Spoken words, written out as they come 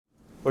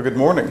Well, good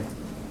morning.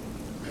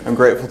 I'm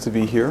grateful to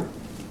be here.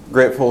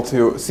 Grateful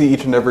to see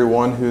each and every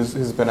one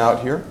who's been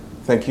out here.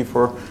 Thank you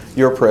for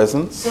your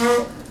presence.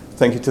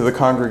 Thank you to the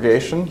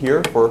congregation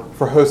here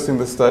for hosting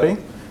the study.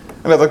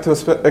 And I'd like to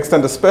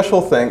extend a special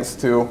thanks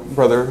to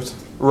brothers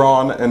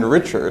Ron and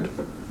Richard,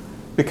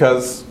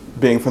 because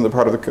being from the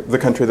part of the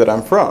country that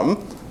I'm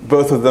from,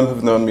 both of them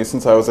have known me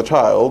since I was a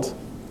child,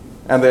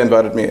 and they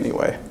invited me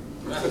anyway.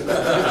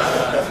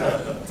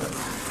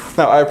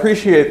 Now, I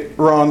appreciate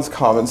Ron's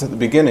comments at the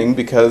beginning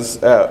because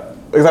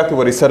exactly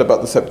what he said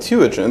about the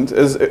Septuagint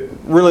is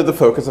really the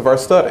focus of our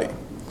study.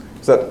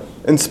 Is that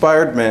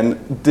inspired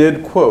men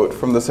did quote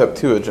from the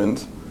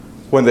Septuagint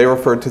when they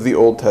referred to the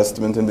Old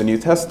Testament and the New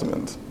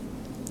Testament.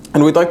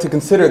 And we'd like to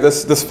consider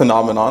this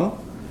phenomenon,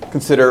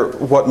 consider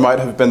what might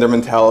have been their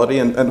mentality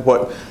and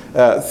what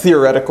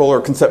theoretical or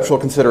conceptual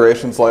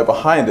considerations lie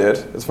behind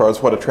it as far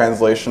as what a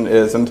translation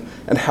is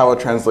and how a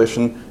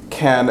translation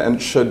can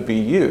and should be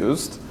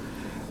used.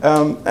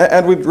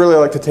 And we'd really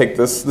like to take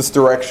this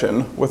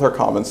direction with our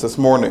comments this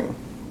morning.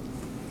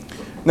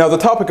 Now, the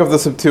topic of the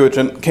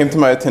Septuagint came to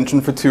my attention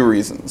for two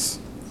reasons.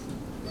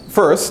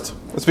 First,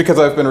 it's because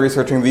I've been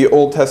researching the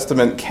Old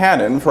Testament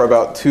canon for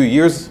about 2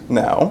 years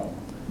now.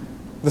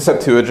 The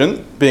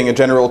Septuagint, being a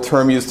general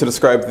term used to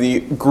describe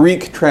the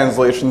Greek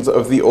translations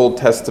of the Old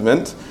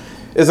Testament,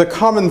 is a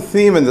common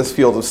theme in this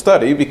field of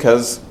study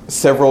because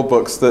several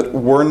books that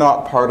were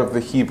not part of the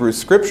Hebrew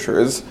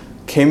Scriptures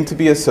came to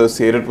be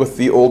associated with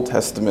the Old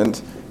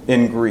Testament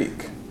in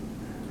Greek.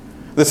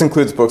 This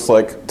includes books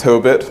like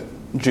Tobit,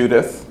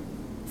 Judith,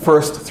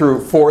 1st through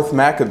 4th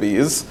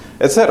Maccabees,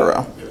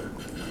 etc.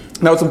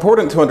 Now, it's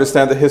important to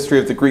understand the history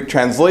of the Greek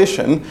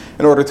translation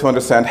in order to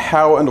understand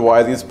how and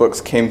why these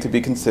books came to be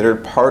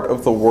considered part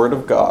of the Word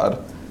of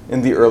God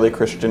in the early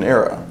Christian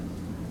era.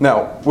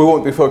 Now, we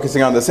won't be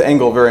focusing on this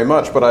angle very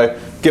much, but I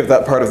give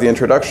that part of the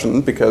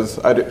introduction because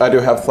I do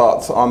have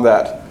thoughts on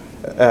that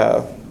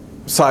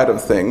side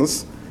of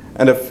things.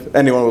 And if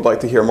anyone would like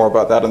to hear more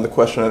about that in the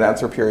question and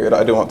answer period,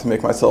 I do want to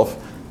make myself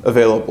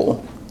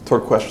available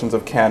toward questions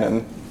of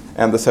canon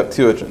and the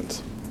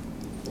Septuagint.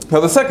 Now,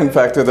 the second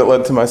factor that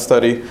led to my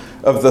study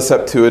of the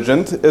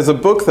Septuagint is a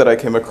book that I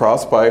came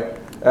across by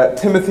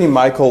Timothy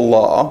Michael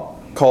Law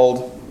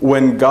called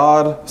When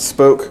God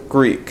Spoke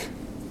Greek.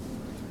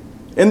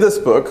 In this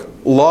book,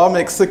 Law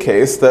makes the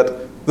case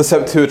that the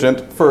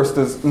Septuagint, first,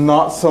 is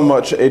not so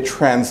much a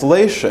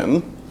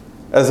translation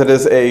as it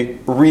is a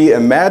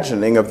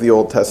reimagining of the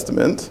Old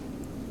Testament.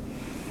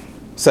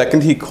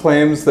 Second, he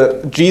claims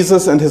that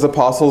Jesus and his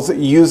apostles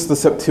used the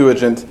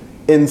Septuagint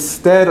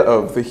instead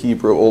of the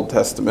Hebrew Old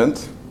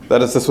Testament.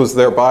 That is, this was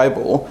their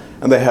Bible,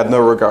 and they had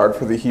no regard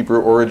for the Hebrew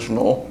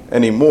original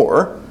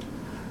anymore.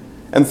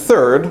 And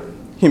third,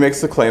 he makes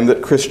the claim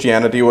that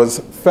Christianity was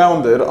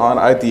founded on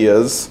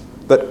ideas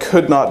that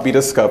could not be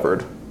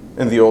discovered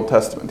in the Old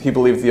Testament. He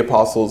believed the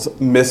apostles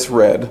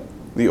misread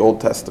the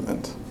Old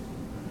Testament.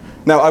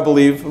 Now, I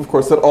believe, of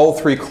course, that all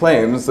three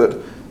claims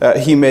that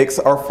he makes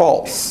are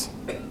false.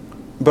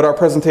 But our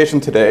presentation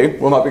today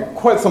will not be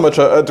quite so much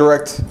a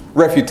direct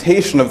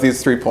refutation of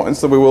these 3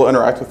 points, though we will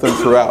interact with them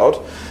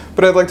throughout.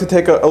 But I'd like to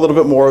take a little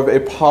bit more of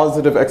a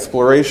positive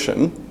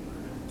exploration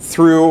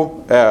through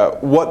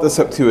what the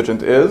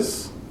Septuagint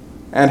is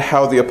and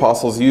how the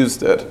apostles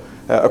used it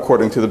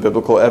according to the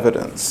biblical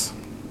evidence.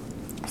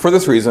 For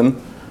this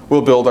reason,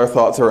 we'll build our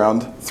thoughts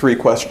around 3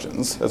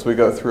 questions as we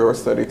go through our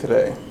study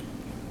today.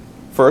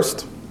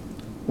 First,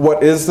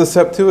 what is the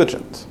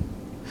Septuagint?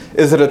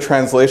 Is it a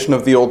translation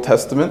of the Old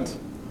Testament,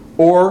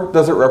 or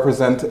does it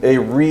represent a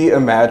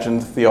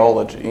reimagined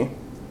theology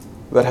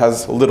that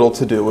has little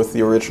to do with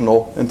the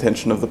original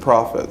intention of the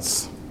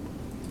prophets?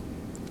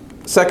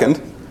 Second,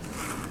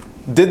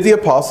 did the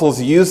apostles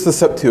use the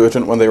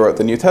Septuagint when they wrote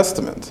the New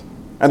Testament?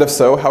 And if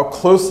so, how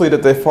closely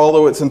did they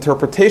follow its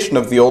interpretation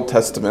of the Old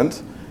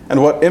Testament,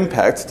 and what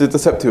impact did the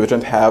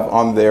Septuagint have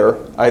on their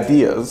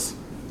ideas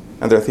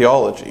and their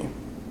theology?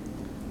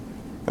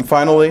 And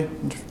finally,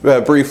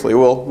 briefly,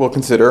 we'll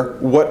consider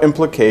what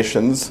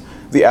implications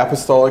the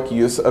apostolic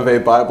use of a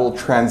Bible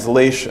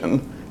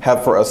translation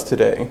have for us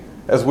today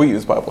as we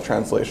use Bible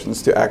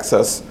translations to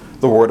access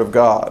the Word of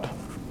God.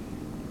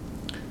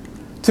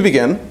 To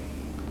begin,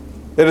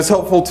 it is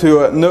helpful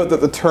to note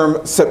that the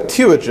term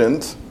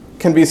Septuagint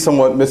can be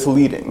somewhat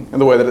misleading in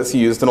the way that it's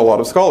used in a lot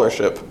of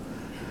scholarship.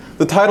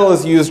 The title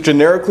is used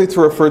generically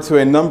to refer to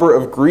a number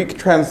of Greek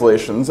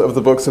translations of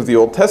the books of the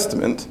Old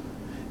Testament,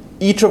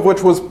 each of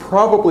which was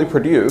probably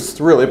produced,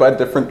 really, by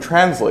different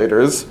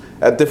translators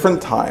at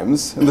different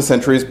times in the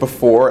centuries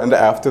before and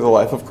after the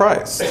life of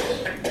Christ.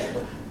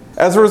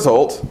 As a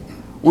result,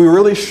 we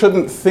really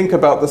shouldn't think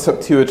about the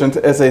Septuagint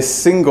as a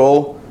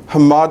single,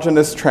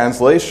 homogeneous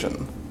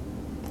translation,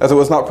 as it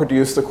was not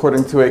produced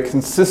according to a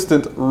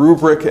consistent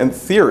rubric and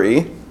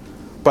theory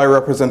by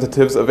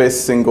representatives of a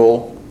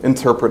single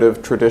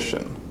interpretive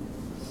tradition.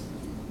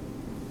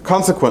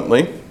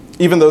 Consequently,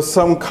 even though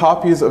some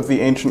copies of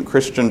the ancient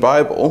Christian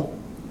Bible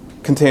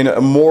contain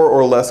a more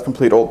or less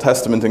complete Old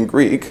Testament in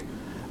Greek,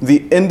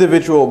 the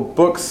individual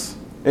books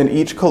in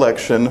each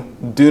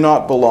collection do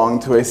not belong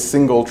to a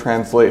single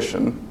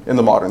translation in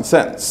the modern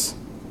sense.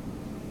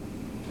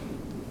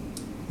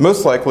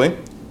 Most likely,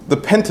 the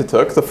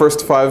Pentateuch, the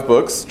first 5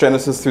 books,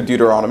 Genesis through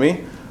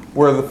Deuteronomy,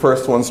 were the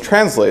first ones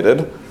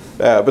translated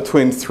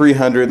between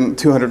 300 and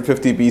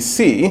 250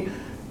 BC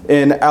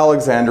in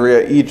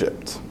Alexandria,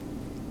 Egypt.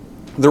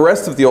 The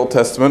rest of the Old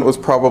Testament was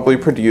probably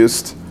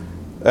produced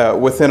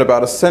within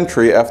about a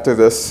century after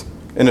this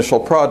initial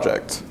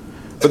project,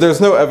 but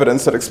there's no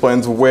evidence that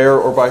explains where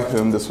or by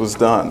whom this was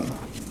done.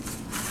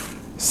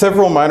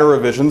 Several minor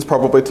revisions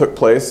probably took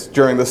place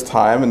during this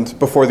time and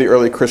before the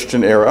early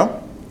Christian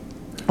era,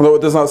 although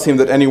it does not seem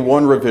that any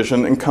one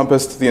revision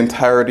encompassed the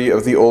entirety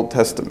of the Old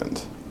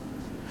Testament.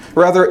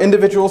 Rather,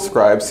 individual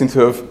scribes seem to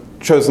have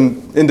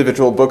chosen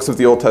individual books of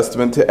the Old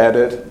Testament to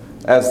edit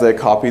as they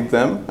copied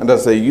them and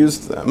as they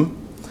used them,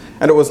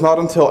 and it was not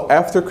until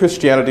after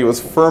Christianity was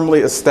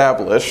firmly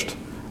established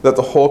that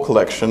the whole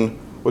collection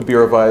would be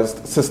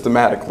revised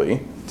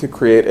systematically to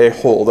create a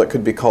whole that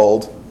could be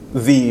called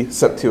the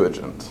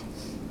Septuagint.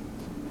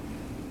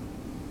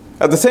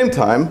 At the same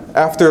time,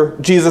 after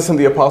Jesus and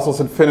the apostles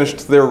had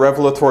finished their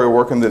revelatory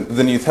work in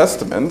the New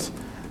Testament,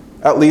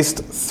 at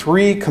least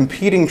 3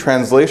 competing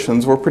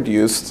translations were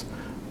produced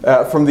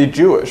from the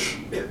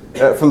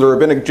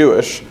rabbinic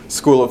Jewish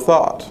school of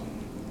thought.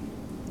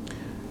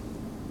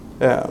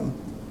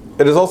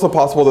 It is also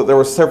possible that there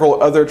were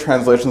several other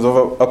translations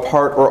of a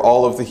part or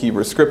all of the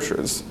Hebrew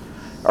Scriptures.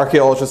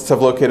 Archaeologists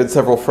have located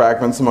several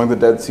fragments among the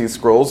Dead Sea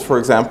Scrolls, for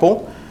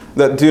example,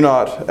 that do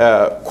not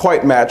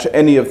quite match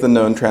any of the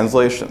known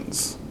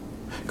translations.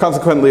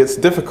 Consequently, it's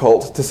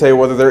difficult to say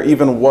whether there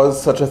even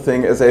was such a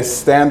thing as a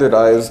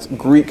standardized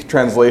Greek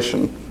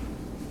translation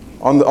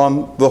on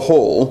the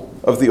whole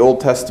of the Old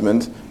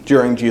Testament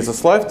during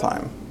Jesus'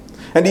 lifetime.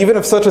 And even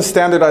if such a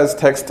standardized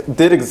text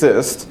did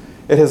exist,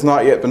 it has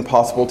not yet been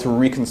possible to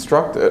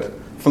reconstruct it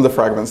from the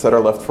fragments that are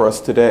left for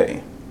us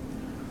today.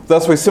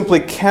 Thus, we simply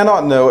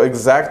cannot know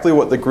exactly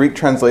what the Greek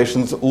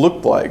translations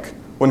looked like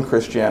when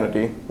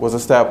Christianity was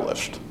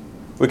established.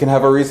 We can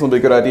have a reasonably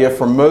good idea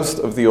for most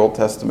of the Old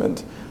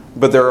Testament,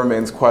 but there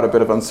remains quite a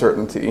bit of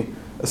uncertainty,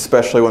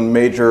 especially when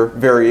major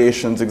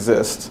variations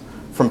exist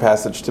from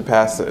passage to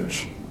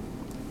passage.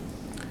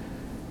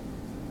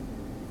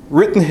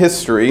 Written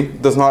history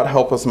does not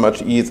help us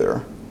much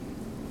either.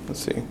 Let's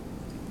see.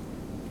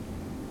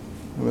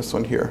 I missed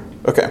one here.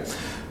 Okay.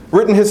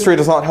 Written history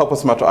does not help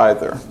us much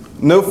either.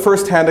 No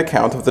first-hand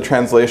account of the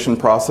translation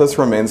process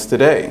remains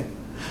today.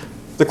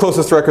 The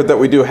closest record that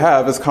we do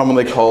have is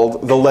commonly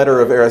called the Letter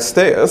of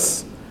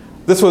Aristeas.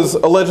 This was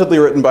allegedly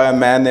written by a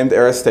man named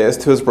Aristeas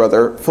to his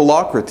brother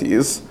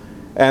Philocrates,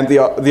 and the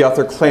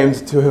author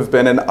claimed to have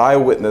been an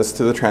eyewitness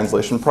to the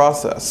translation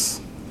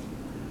process.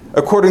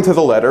 According to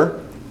the letter,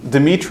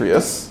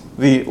 Demetrius,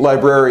 the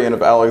librarian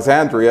of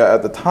Alexandria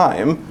at the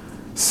time,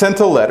 sent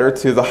a letter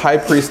to the high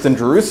priest in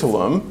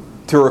Jerusalem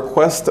to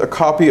request a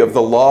copy of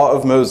the Law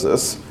of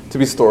Moses to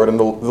be stored in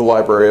the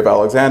library of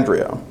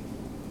Alexandria.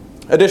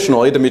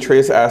 Additionally,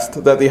 Demetrius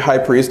asked that the high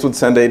priest would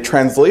send a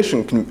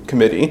translation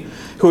committee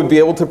who would be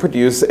able to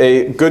produce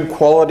a good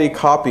quality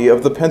copy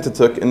of the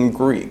Pentateuch in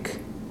Greek.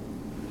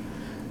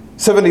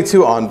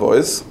 72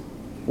 envoys,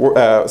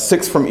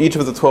 6 from each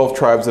of the 12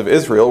 tribes of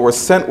Israel, were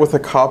sent with a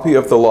copy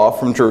of the law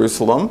from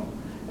Jerusalem,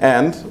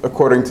 and,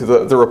 according to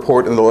the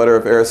report in the letter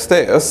of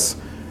Aristeas,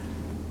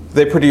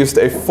 they produced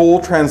a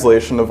full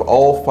translation of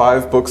all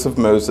 5 books of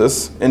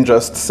Moses in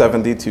just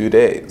 72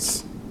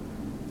 days.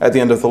 At the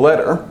end of the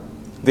letter,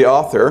 the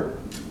author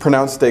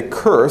pronounced a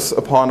curse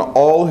upon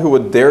all who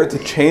would dare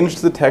to change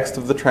the text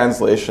of the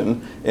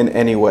translation in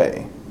any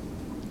way.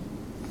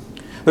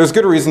 There's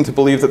good reason to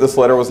believe that this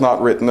letter was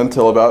not written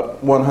until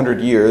about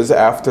 100 years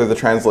after the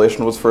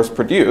translation was first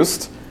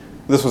produced.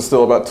 This was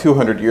still about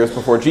 200 years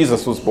before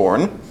Jesus was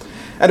born,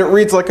 and it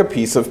reads like a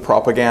piece of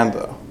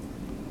propaganda.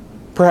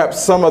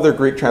 Perhaps some other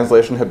Greek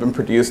translation had been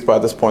produced by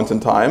this point in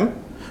time,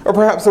 or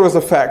perhaps there was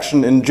a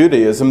faction in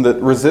Judaism that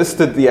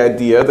resisted the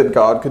idea that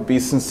God could be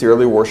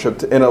sincerely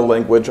worshipped in a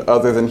language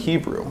other than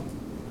Hebrew.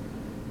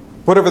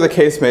 Whatever the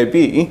case may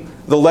be,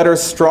 the letter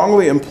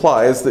strongly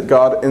implies that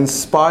God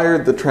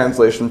inspired the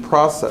translation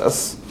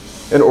process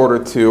in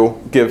order to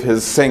give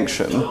his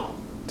sanction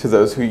to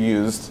those who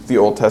used the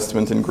Old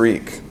Testament in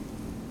Greek.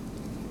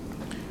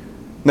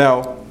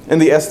 Now, in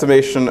the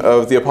estimation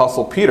of the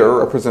Apostle Peter,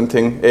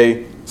 representing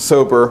a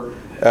sober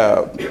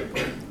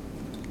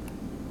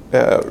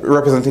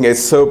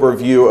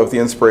view of the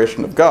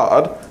inspiration of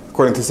God,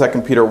 according to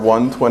 2 Peter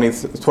 1,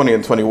 20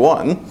 and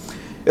 21,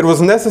 it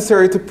was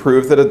necessary to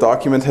prove that a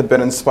document had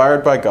been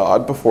inspired by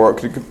God before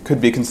it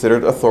could be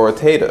considered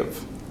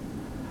authoritative.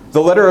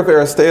 The letter of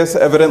Aristeas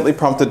evidently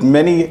prompted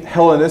many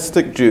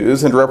Hellenistic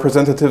Jews and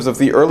representatives of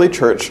the early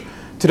church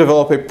to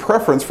develop a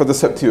preference for the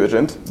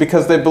Septuagint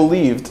because they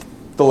believed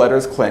the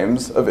letter's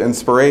claims of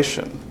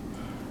inspiration.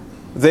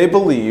 They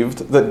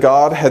believed that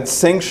God had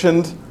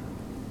sanctioned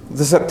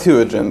the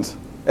Septuagint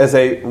as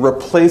a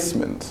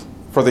replacement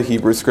for the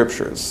Hebrew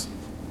Scriptures.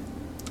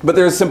 But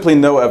there is simply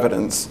no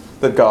evidence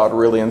that God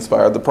really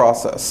inspired the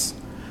process.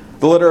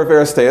 The letter of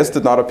Aristeas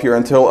did not appear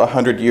until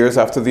 100 years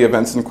after the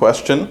events in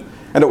question,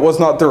 and it was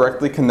not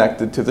directly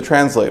connected to the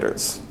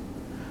translators.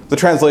 The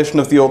translation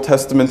of the Old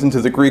Testament into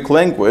the Greek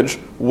language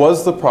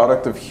was the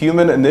product of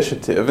human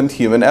initiative and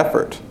human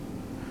effort.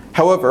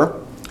 However,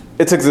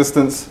 its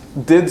existence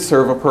did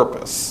serve a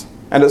purpose,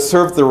 and it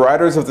served the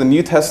writers of the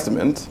New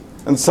Testament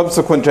and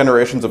subsequent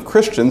generations of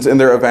Christians in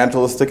their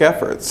evangelistic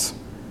efforts.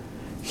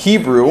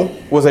 Hebrew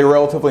was a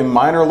relatively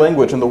minor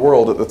language in the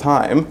world at the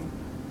time,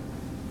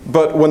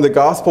 but when the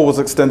gospel was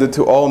extended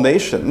to all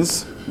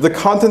nations, the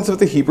contents of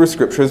the Hebrew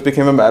scriptures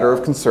became a matter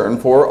of concern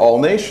for all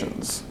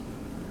nations.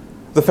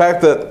 The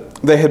fact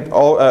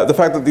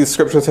that these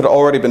scriptures had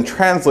already been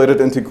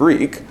translated into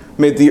Greek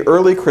made the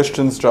early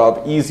Christians'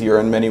 job easier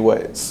in many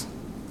ways.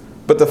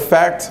 But the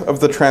fact of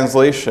the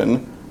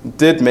translation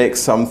did make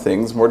some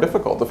things more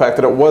difficult. The fact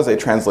that it was a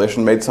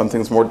translation made some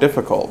things more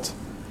difficult.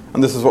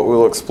 And this is what we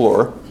will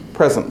explore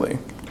presently.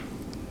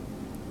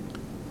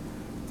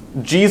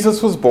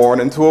 Jesus was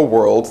born into a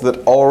world that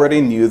already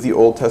knew the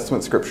Old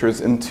Testament scriptures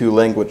in two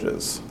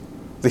languages,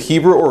 the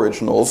Hebrew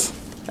originals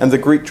and the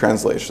Greek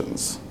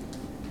translations.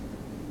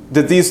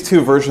 Did these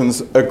two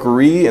versions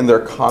agree in their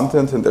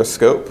content and their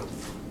scope?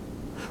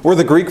 Were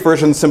the Greek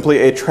versions simply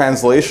a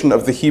translation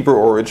of the Hebrew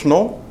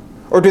original,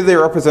 or do they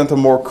represent a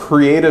more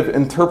creative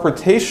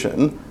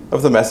interpretation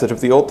of the message of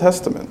the Old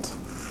Testament?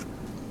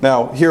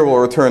 Now, here we'll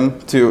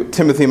return to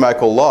Timothy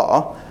Michael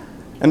Law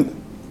and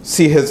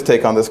see his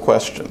take on this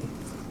question.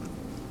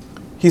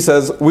 He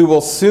says, "We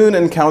will soon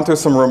encounter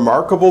some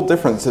remarkable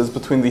differences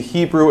between the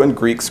Hebrew and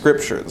Greek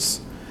scriptures.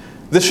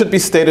 This should be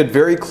stated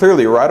very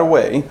clearly right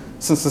away,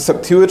 since the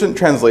Septuagint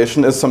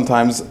translation is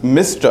sometimes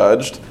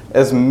misjudged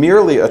as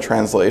merely a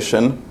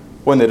translation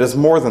when it is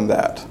more than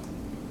that.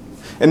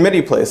 In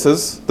many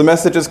places, the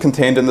messages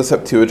contained in the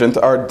Septuagint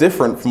are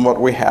different from what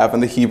we have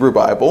in the Hebrew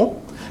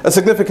Bible, a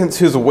significance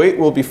whose weight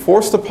will be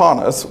forced upon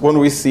us when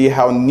we see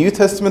how New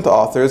Testament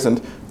authors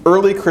and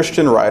early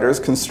Christian writers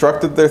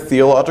constructed their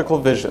theological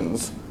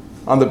visions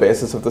on the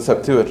basis of the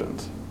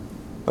Septuagint."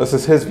 This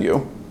is his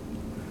view.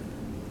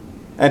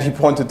 And he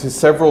pointed to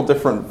several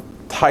different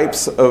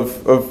types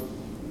of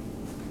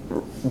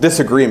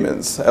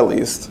disagreements, at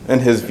least, in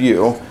his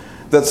view,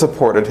 that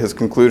supported his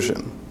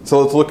conclusion. So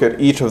let's look at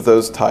each of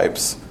those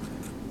types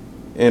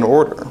in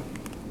order.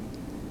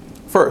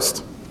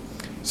 First,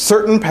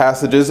 certain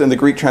passages in the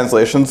Greek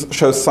translations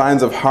show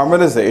signs of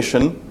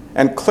harmonization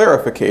and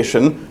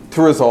clarification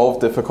to resolve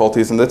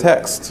difficulties in the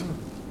text.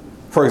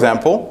 For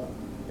example,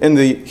 in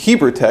the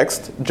Hebrew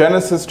text,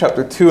 Genesis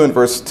chapter 2 and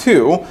verse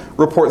 2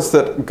 reports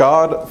that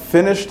God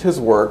finished his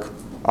work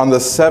on the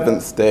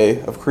seventh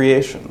day of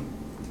creation.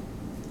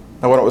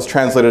 Now, when it was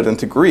translated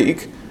into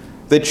Greek,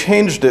 they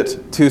changed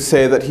it to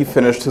say that he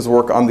finished his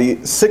work on the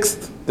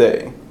sixth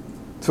day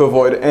to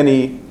avoid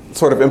any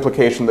sort of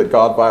implication that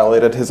God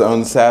violated his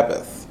own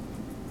Sabbath.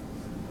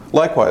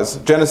 Likewise,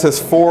 Genesis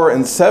 4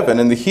 and 7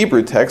 in the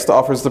Hebrew text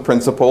offers the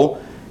principle,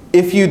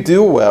 "If you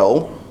do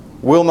well,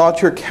 will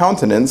not your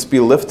countenance be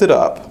lifted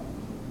up?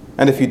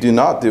 And if you do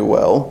not do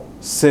well,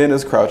 sin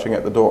is crouching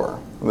at the door."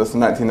 And this is the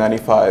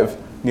 1995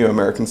 New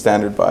American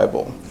Standard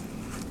Bible.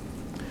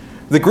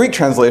 The Greek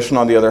translation,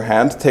 on the other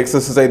hand, takes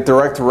this as a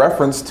direct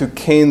reference to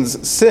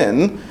Cain's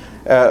sin,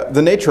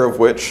 the nature of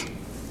which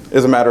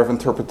is a matter of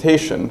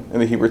interpretation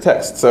in the Hebrew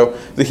text. So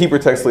the Hebrew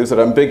text leaves it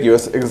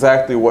ambiguous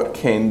exactly what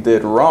Cain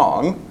did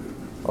wrong,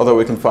 although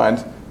we can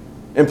find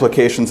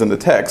implications in the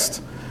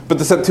text, but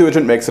the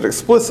Septuagint makes it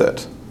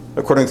explicit.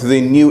 According to the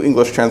New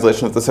English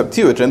translation of the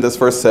Septuagint, this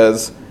verse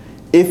says,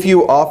 "If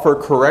you offer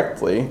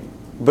correctly,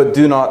 but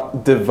do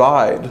not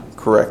divide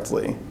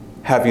correctly,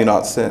 have you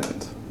not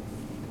sinned?"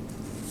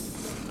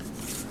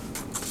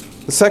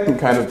 The second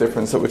kind of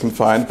difference that we can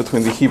find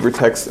between the Hebrew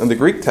text and the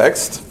Greek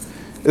text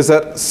is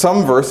that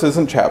some verses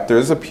and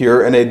chapters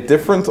appear in a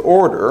different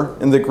order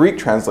in the Greek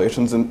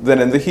translations than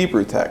in the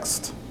Hebrew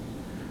text.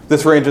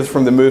 This ranges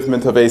from the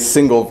movement of a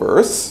single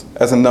verse,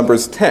 as in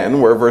Numbers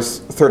 10, where verse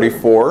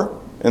 34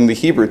 in the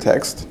Hebrew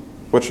text,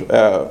 which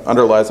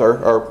underlies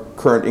our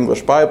current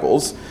English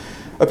Bibles,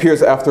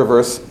 appears after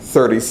verse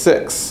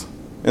 36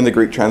 in the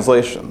Greek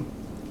translation.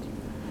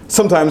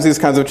 Sometimes these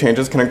kinds of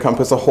changes can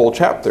encompass a whole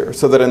chapter,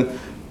 so that in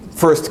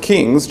 1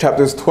 Kings,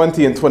 chapters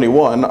 20 and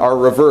 21 are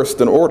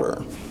reversed in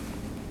order.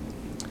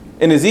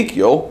 In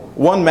Ezekiel,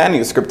 one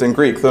manuscript in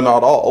Greek, though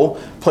not all,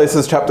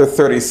 places chapter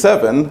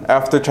 37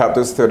 after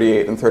chapters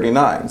 38 and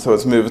 39, so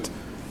it's moved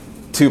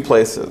 2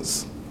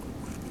 places.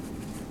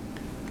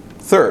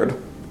 Third,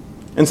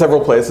 in several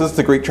places,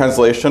 the Greek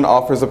translation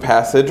offers a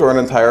passage or an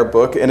entire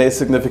book in a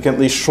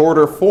significantly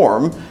shorter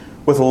form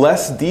with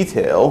less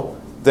detail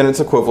than its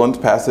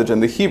equivalent passage in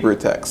the Hebrew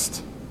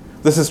text.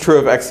 This is true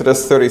of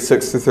Exodus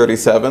 36 through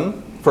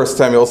 37, 1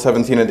 Samuel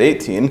 17 and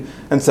 18,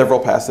 and several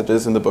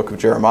passages in the book of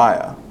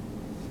Jeremiah.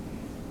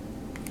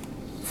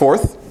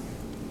 Fourth,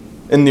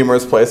 in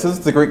numerous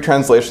places, the Greek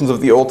translations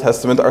of the Old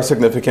Testament are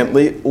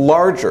significantly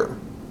larger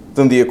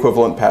than the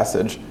equivalent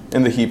passage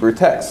in the Hebrew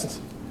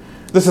text.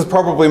 This is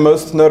probably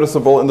most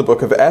noticeable in the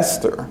book of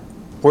Esther,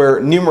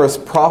 where numerous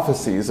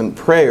prophecies and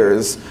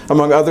prayers,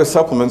 among other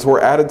supplements,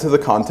 were added to the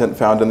content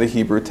found in the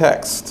Hebrew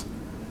text.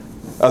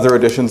 Other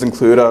additions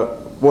include a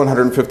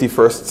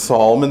 151st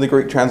Psalm in the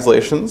Greek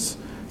translations,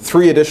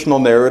 3 additional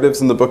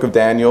narratives in the book of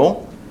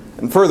Daniel,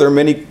 and further,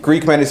 many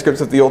Greek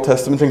manuscripts of the Old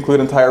Testament include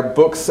entire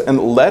books and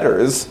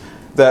letters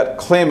that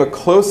claim a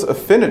close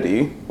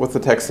affinity with the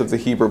text of the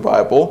Hebrew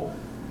Bible,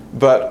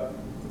 but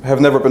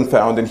have never been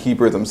found in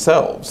Hebrew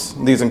themselves.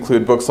 These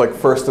include books like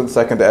 1st and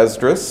 2nd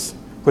Esdras,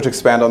 which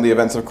expand on the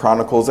events of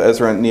Chronicles,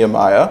 Ezra, and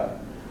Nehemiah,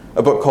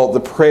 a book called The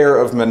Prayer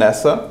of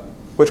Manasseh,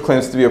 which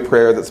claims to be a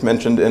prayer that's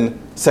mentioned in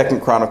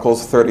 2nd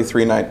Chronicles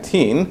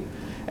 33:19,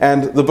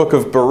 and the book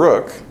of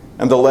Baruch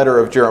and the letter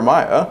of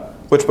Jeremiah,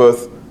 which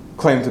both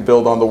claim to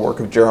build on the work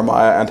of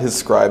Jeremiah and his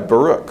scribe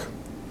Baruch.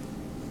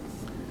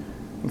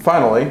 And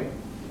finally,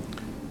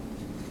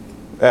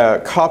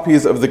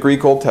 copies of the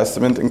Greek Old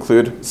Testament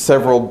include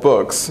several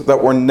books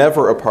that were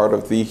never a part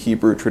of the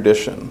Hebrew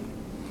tradition.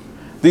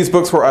 These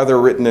books were either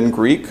written in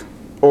Greek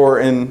or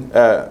in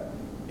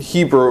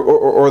Hebrew,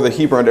 or the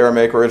Hebrew and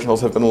Aramaic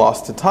originals have been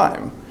lost to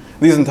time.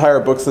 These entire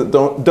books that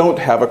don't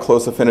have a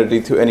close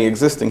affinity to any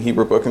existing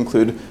Hebrew book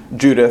include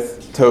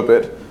Judith,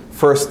 Tobit,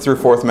 1st through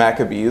 4th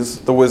Maccabees,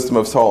 the Wisdom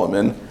of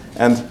Solomon,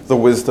 and the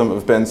Wisdom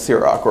of Ben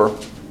Sirach, or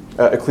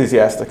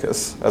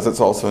Ecclesiasticus, as it's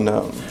also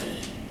known.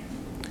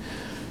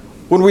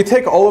 When we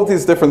take all of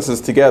these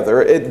differences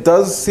together, it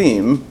does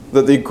seem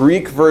that the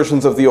Greek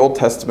versions of the Old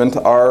Testament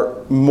are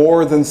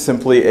more than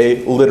simply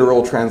a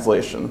literal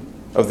translation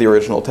of the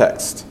original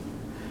text.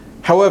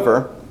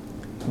 However,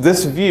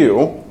 this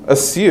view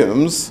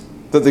assumes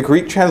that the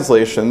Greek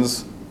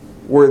translations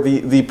were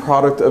the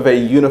product of a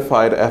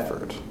unified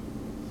effort.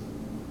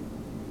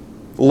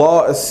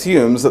 Law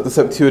assumes that the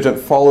Septuagint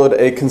followed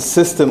a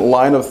consistent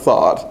line of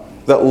thought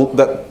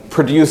that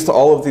produced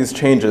all of these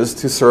changes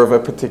to serve a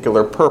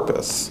particular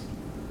purpose.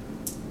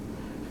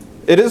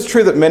 It is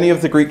true that many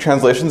of the Greek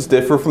translations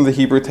differ from the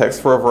Hebrew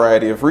text for a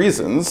variety of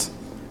reasons,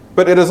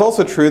 but it is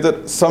also true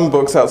that some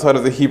books outside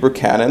of the Hebrew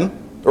canon,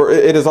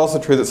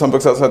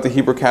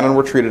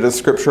 were treated as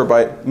scripture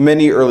by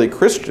many early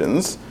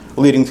Christians,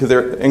 leading to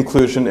their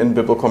inclusion in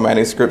biblical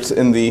manuscripts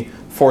in the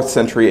 4th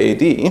century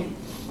AD.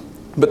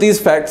 But these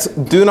facts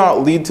do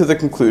not lead to the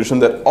conclusion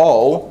that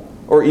all,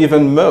 or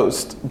even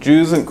most,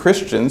 Jews and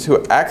Christians who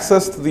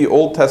accessed the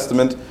Old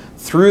Testament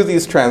through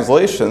these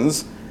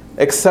translations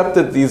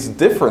accepted these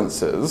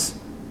differences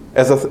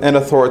as an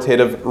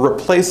authoritative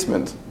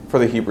replacement for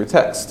the Hebrew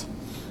text.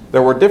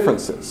 There were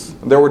differences,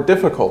 there were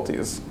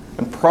difficulties,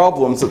 and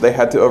problems that they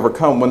had to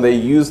overcome when they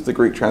used the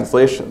Greek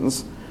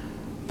translations,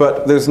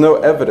 but there's no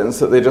evidence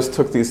that they just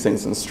took these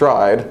things in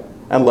stride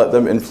and let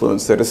them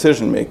influence their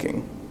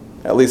decision-making,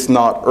 at least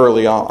not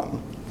early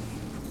on.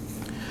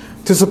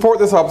 To support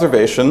this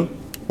observation,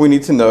 we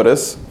need to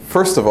notice,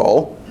 first of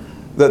all,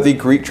 that the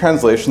Greek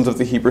translations of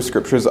the Hebrew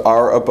Scriptures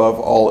are, above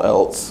all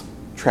else,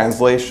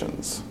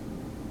 translations.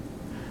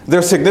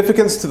 Their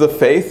significance to the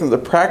faith and the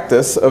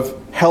practice of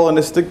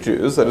Hellenistic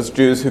Jews, that is,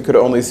 Jews who could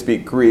only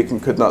speak Greek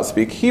and could not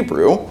speak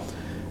Hebrew,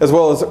 as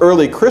well as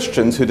early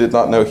Christians who did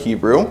not know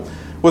Hebrew,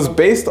 was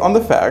based on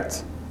the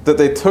fact that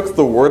they took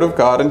the Word of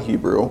God in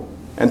Hebrew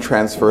and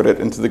transferred it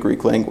into the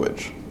Greek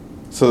language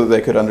so that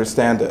they could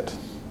understand it.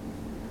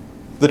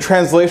 The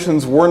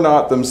translations were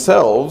not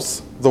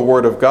themselves the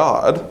Word of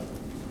God,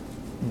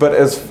 but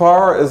as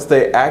far as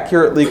they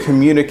accurately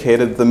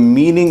communicated the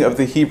meaning of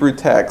the Hebrew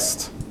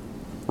text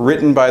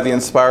written by the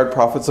inspired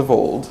prophets of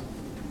old,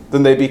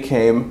 then they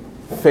became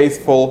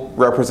faithful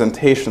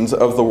representations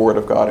of the Word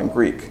of God in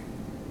Greek,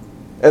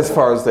 as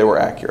far as they were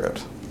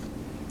accurate.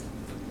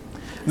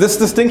 This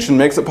distinction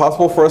makes it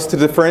possible for us to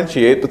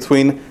differentiate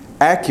between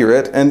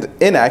accurate and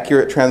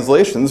inaccurate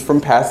translations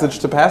from passage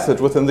to passage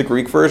within the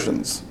Greek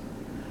versions.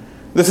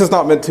 This is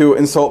not meant to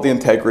insult the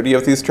integrity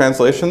of these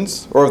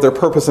translations or of their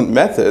purpose and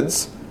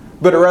methods,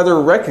 but it rather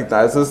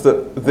recognizes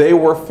that they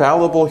were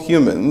fallible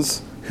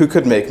humans who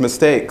could make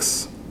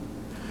mistakes.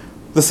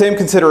 The same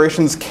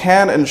considerations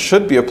can and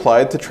should be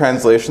applied to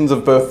translations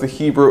of both the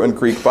Hebrew and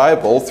Greek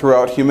Bible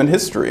throughout human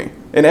history,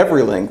 in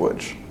every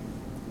language,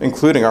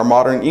 including our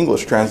modern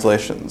English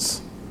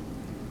translations.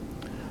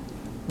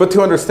 But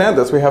to understand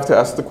this, we have to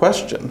ask the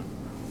question,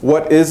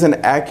 what is an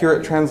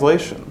accurate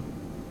translation?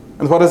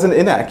 And what is an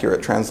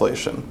inaccurate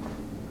translation?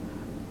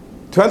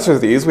 To answer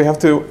these, we have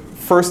to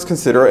first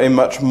consider a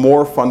much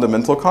more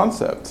fundamental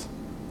concept.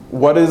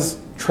 What is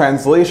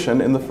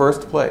translation in the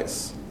first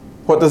place?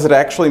 What does it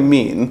actually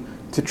mean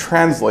to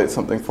translate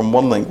something from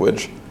one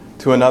language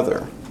to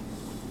another?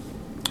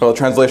 Well,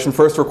 translation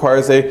first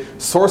requires a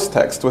source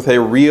text with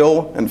a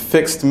real and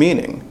fixed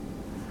meaning.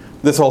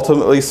 This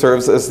ultimately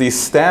serves as the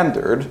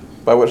standard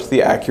by which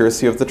the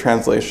accuracy of the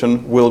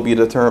translation will be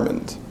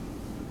determined.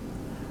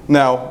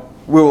 Now,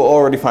 we will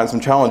already find some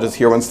challenges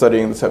here when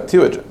studying the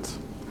Septuagint.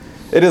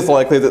 It is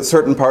likely that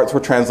certain parts were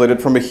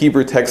translated from a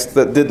Hebrew text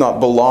that did not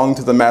belong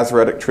to the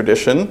Masoretic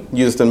tradition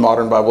used in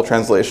modern Bible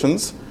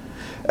translations.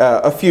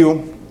 A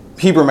few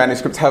Hebrew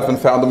manuscripts have been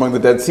found among the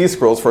Dead Sea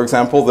Scrolls, for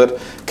example, that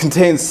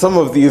contain some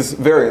of these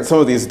variants, some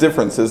of these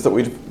differences that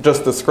we've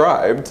just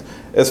described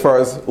as far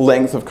as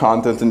length of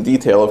content and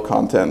detail of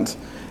content.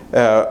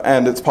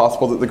 And it's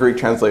possible that the Greek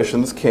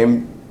translations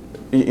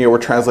were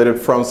translated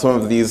from some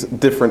of these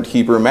different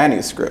Hebrew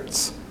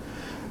manuscripts.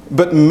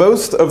 But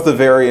most of the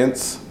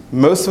variants,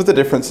 most of the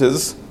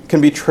differences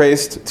can be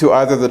traced to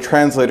either the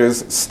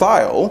translator's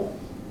style,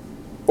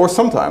 or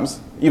sometimes,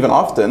 even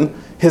often,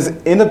 his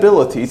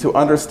inability to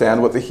understand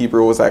what the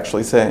Hebrew was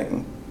actually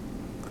saying.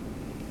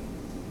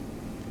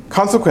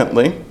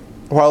 Consequently,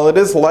 while it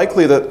is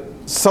likely that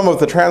some of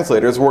the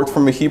translators worked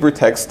from a Hebrew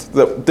text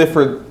that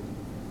differed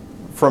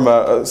from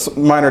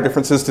minor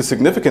differences to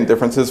significant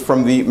differences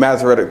from the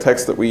Masoretic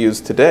text that we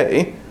use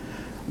today,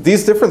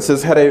 these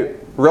differences had a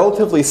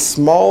relatively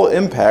small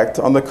impact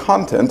on the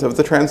content of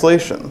the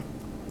translation.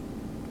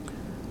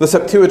 The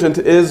Septuagint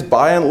is,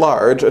 by and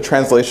large, a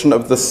translation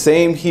of the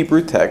same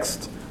Hebrew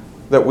text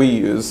that we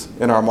use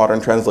in our modern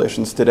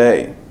translations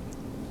today.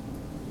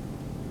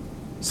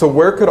 So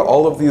where could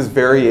all of these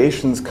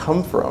variations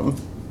come from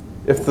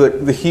if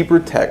the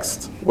Hebrew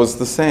text was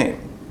the same?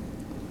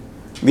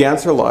 The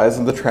answer lies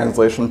in the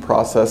translation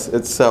process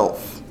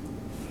itself.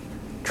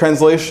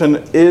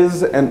 Translation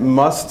is and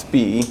must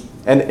be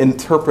an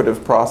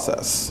interpretive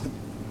process.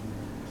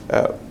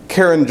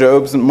 Karen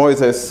Jobes and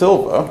Moises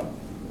Silva,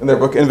 in their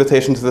book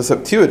Invitation to the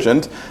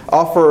Septuagint,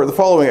 offer the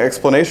following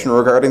explanation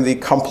regarding the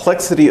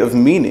complexity of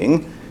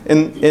meaning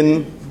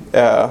in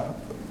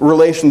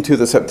relation to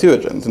the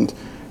Septuagint. And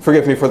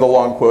forgive me for the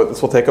long quote,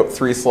 this will take up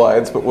 3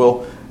 slides, but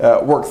we'll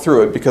work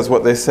through it because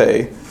what they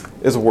say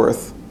is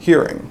worth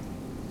hearing.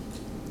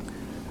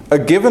 A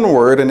given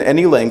word in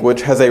any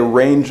language has a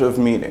range of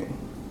meaning,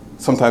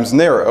 sometimes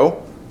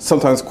narrow,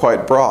 sometimes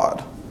quite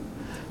broad.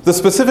 The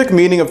specific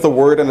meaning of the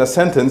word in a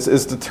sentence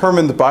is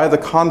determined by the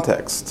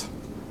context.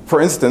 For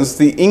instance,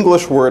 the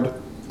English word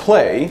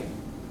play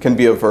can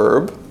be a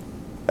verb,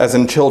 as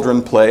in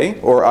children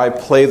play, or I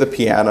play the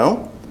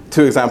piano.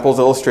 2 examples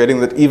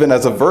illustrating that even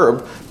as a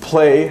verb,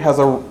 play has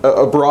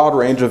a broad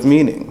range of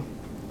meaning.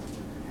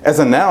 As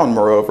a noun,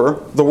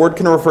 moreover, the word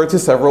can refer to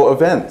several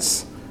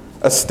events.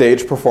 A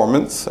stage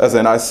performance, as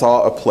in I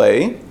saw a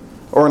play,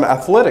 or an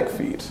athletic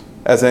feat,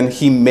 as in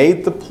he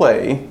made the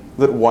play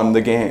that won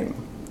the game.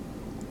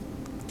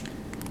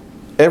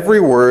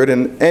 Every word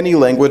in any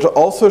language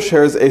also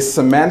shares a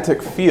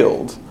semantic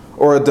field,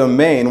 or a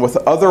domain with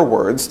other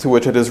words to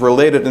which it is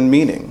related in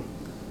meaning.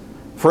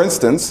 For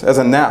instance, as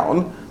a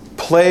noun,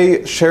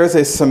 play shares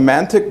a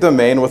semantic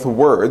domain with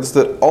words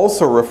that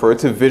also refer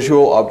to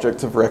visual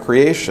objects of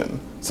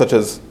recreation, such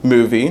as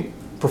movie,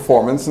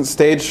 performance, and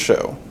stage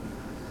show.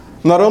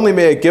 Not only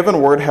may a given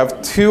word have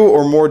 2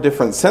 or more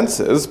different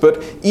senses,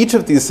 but each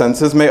of these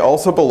senses may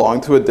also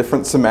belong to a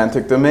different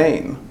semantic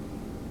domain.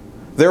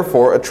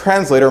 Therefore, a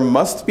translator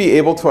must be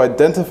able to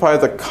identify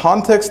the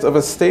context of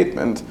a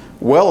statement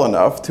well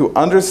enough to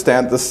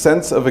understand the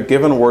sense of a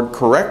given word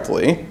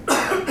correctly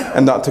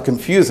and not to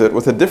confuse it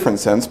with a different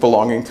sense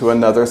belonging to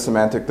another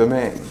semantic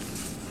domain.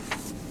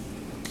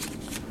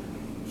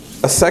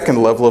 A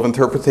second level of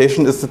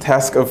interpretation is the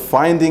task of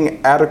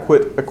finding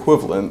adequate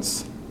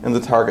equivalents in the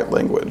target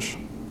language.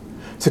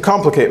 To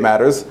complicate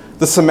matters,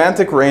 the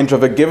semantic range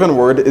of a given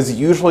word is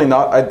usually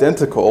not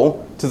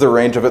identical to the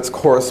range of its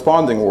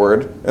corresponding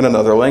word in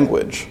another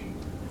language.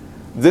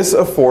 This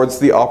affords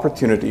the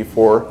opportunity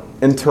for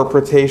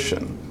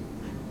interpretation,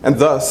 and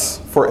thus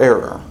for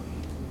error.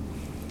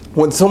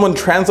 When someone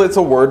translates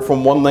a word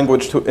from one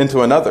language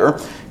into another,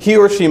 he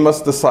or she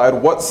must decide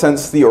what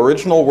sense the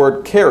original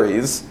word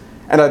carries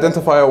and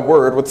identify a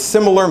word with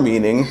similar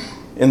meaning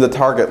in the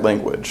target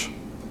language.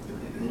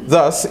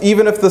 Thus,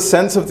 even if the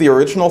sense of the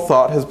original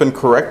thought has been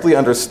correctly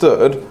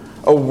understood,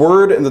 a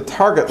word in the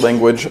target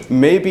language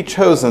may be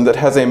chosen that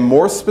has a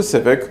more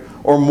specific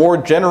or more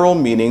general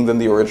meaning than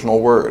the original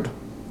word.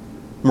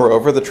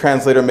 Moreover, the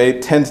translator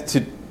may tend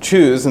to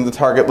choose in the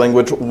target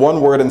language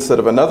one word instead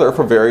of another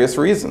for various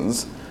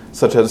reasons,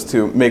 such as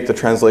to make the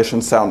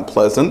translation sound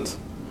pleasant,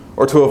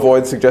 or to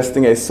avoid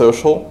suggesting a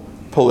social,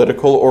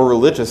 political, or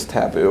religious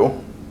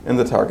taboo in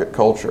the target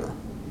culture.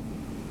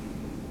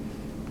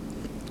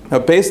 Now,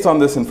 based on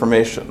this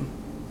information,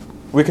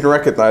 we can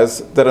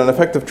recognize that an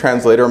effective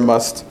translator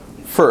must,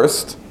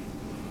 first,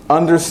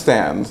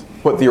 understand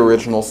what the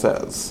original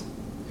says.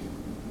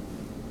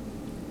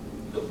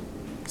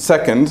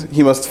 Second,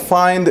 he must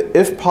find,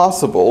 if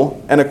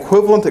possible, an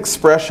equivalent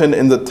expression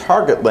in the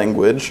target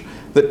language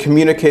that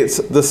communicates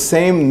the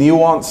same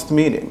nuanced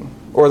meaning,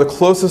 or the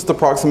closest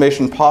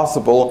approximation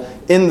possible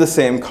in the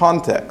same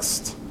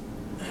context.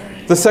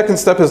 The second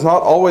step is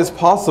not always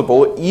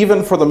possible,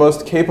 even for the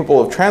most capable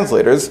of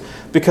translators,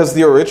 because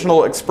the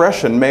original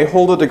expression may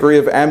hold a degree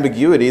of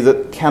ambiguity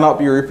that cannot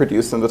be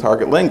reproduced in the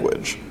target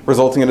language,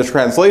 resulting in a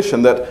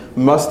translation that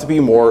must be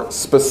more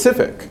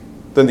specific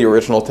than the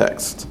original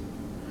text.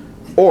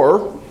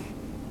 Or,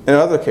 in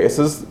other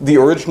cases, the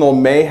original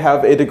may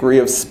have a degree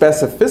of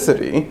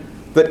specificity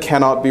that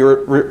cannot be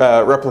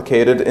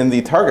replicated in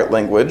the target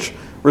language,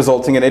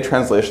 resulting in a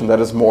translation that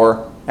is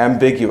more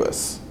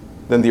ambiguous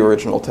than the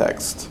original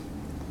text.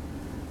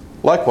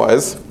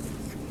 Likewise,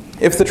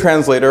 if the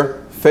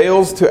translator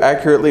fails to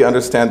accurately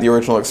understand the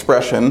original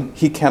expression,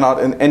 he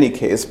cannot in any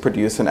case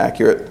produce an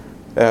accurate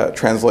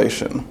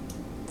translation.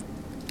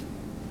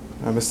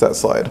 I missed that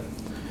slide.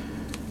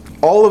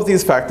 All of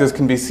these factors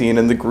can be seen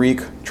in the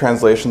Greek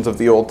translations of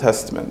the Old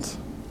Testament.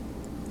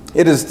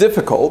 It is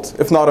difficult,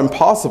 if not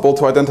impossible,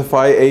 to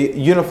identify a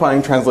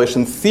unifying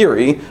translation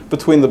theory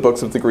between the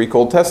books of the Greek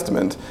Old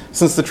Testament,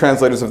 since the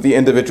translators of the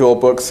individual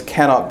books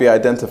cannot be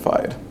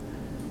identified.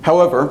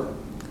 However,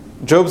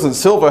 Jobes and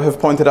Silva have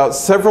pointed out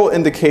several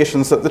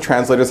indications that the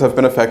translators have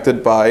been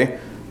affected by,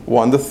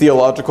 one, the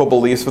theological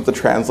beliefs of the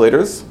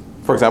translators.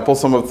 For example,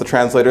 some of the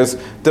translators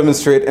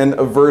demonstrate an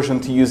aversion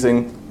to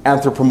using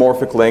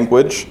anthropomorphic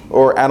language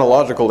or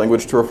analogical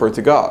language to refer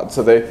to God.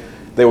 So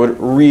they would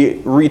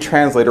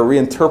retranslate or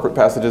reinterpret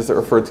passages that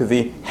refer to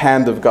the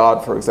hand of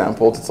God, for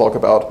example, to talk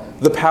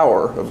about the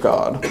power of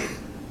God,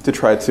 to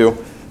try to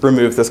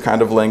remove this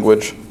kind of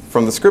language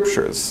from the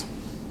scriptures.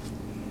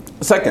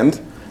 Second,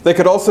 they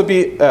could also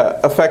be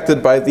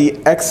affected by the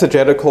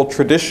exegetical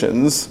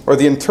traditions or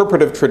the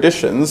interpretive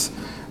traditions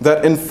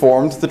that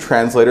informed the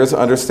translators'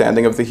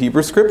 understanding of the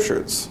Hebrew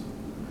scriptures.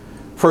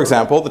 For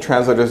example, the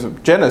translators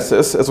of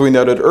Genesis, as we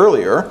noted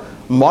earlier,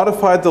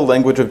 modified the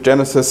language of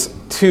Genesis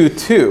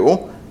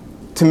 2:2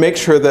 to make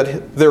sure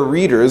that their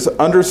readers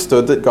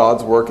understood that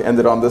God's work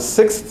ended on the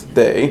sixth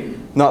day,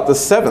 not the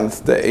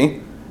seventh day,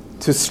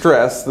 to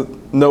stress that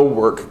no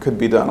work could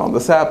be done on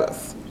the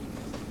Sabbath.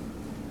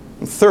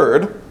 And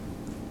third,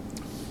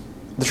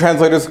 the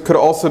translators could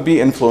also be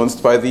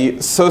influenced by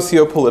the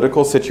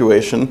socio-political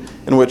situation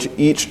in which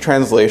each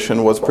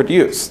translation was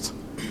produced.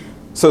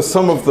 So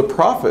some of the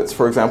prophets,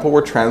 for example,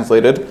 were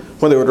translated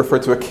when they would refer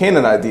to a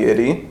Canaanite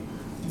deity.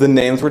 The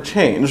names were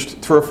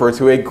changed to refer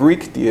to a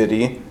Greek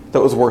deity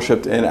that was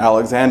worshipped in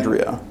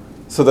Alexandria,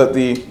 so that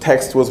the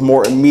text was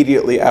more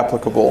immediately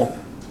applicable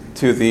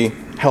to the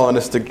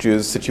Hellenistic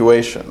Jews'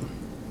 situation.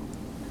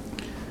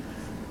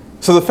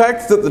 So the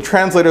fact that the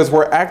translators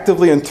were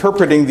actively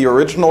interpreting the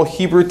original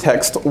Hebrew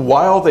text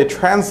while they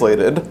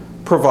translated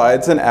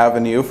provides an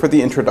avenue for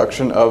the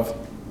introduction of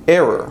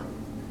error.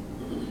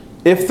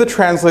 If the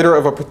translator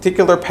of a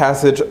particular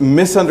passage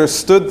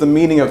misunderstood the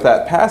meaning of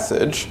that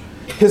passage,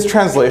 his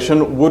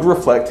translation would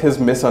reflect his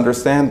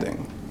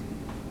misunderstanding.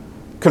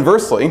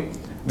 Conversely,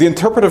 the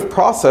interpretive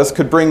process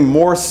could bring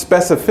more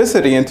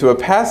specificity into a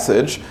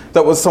passage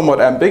that was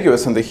somewhat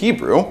ambiguous in the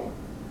Hebrew,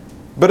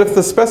 but if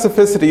the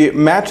specificity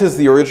matches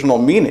the original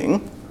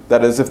meaning,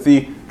 that is, if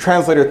the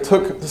translator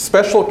took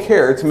special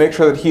care to make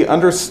sure that he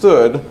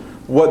understood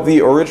what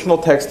the original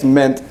text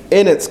meant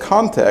in its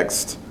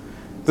context,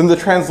 then the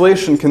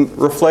translation can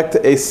reflect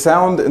a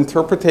sound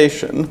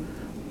interpretation,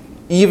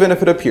 even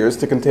if it appears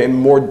to contain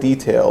more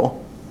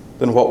detail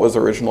than what was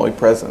originally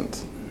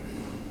present.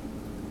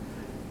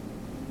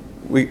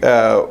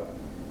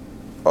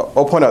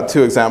 I'll point out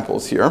two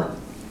examples here.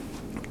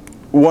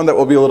 One that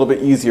will be a little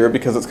bit easier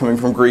because it's coming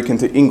from Greek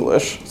into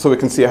English, so we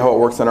can see how it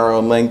works in our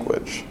own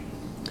language.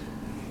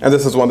 And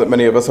this is one that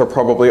many of us are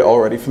probably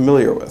already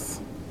familiar with.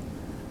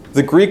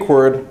 The Greek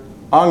word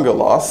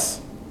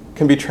angelos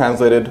can be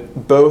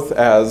translated both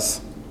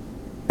as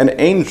an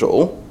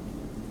angel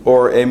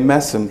or a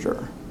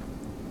messenger.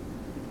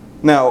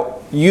 Now,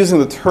 using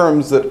the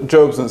terms that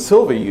Jobes and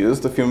Silva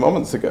used a few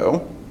moments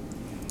ago,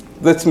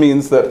 this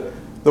means that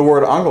the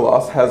word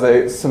angelos has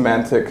a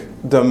semantic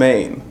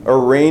domain, a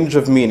range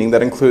of meaning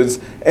that includes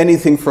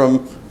anything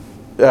from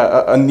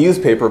a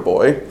newspaper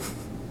boy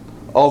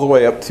all the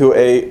way up to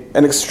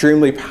an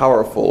extremely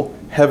powerful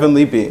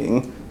heavenly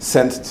being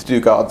sent to do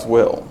God's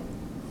will.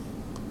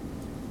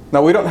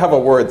 Now, we don't have a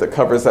word that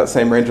covers that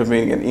same range of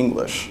meaning in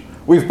English.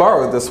 We've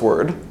borrowed this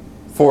word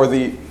for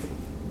the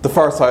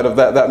far side of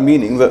that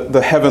meaning,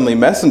 the heavenly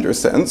messenger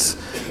sense.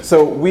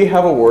 So we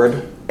have a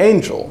word,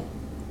 angel,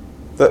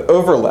 that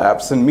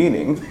overlaps in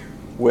meaning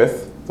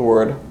with the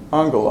word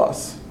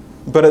angelos,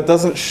 but it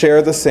doesn't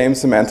share the same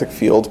semantic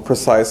field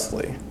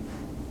precisely.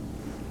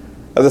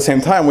 At the same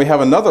time, we have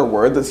another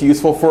word that's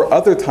useful for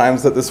other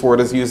times that this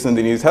word is used in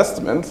the New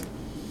Testament,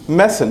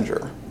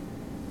 messenger.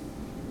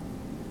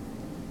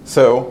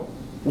 So,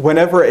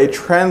 whenever a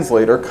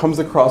translator comes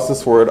across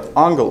this word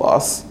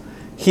angelos,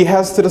 he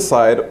has to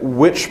decide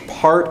which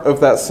part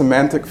of that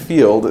semantic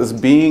field is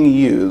being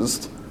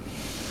used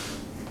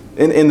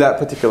in that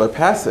particular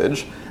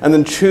passage, and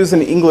then choose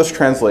an English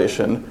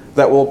translation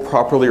that will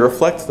properly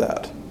reflect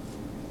that.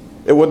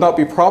 It would not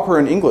be proper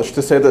in English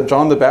to say that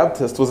John the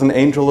Baptist was an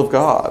angel of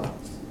God,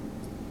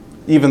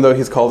 even though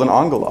he's called an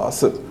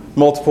angelos at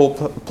multiple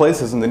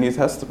places in the New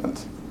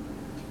Testament.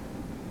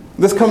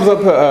 This comes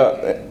up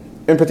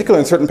in particular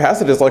in certain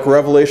passages like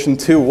Revelation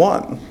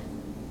 2:1,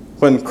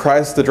 when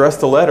Christ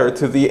addressed a letter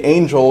to the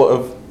angel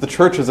of the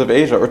churches of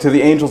Asia, or to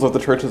the angels of the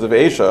churches of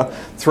Asia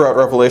throughout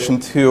Revelation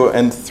 2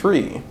 and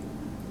 3.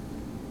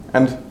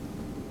 And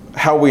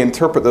how we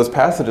interpret those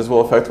passages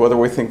will affect whether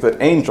we think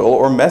that angel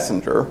or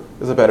messenger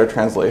is a better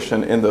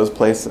translation in those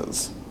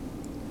places.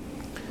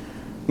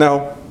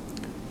 Now,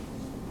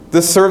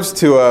 this serves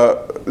to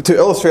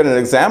illustrate an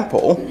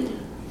example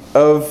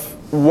of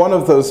one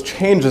of those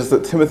changes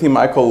that Timothy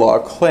Michael Law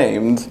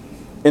claimed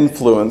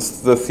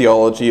influenced the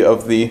theology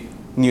of the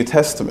New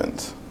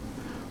Testament.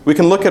 We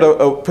can look at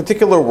a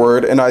particular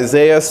word in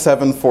Isaiah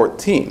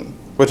 7:14,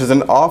 which is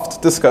an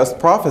oft-discussed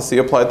prophecy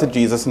applied to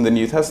Jesus in the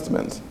New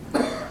Testament.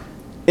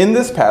 In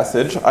this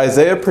passage,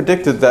 Isaiah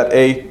predicted that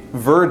a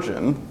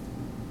virgin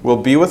will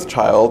be with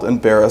child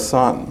and bear a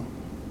son.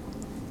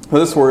 Now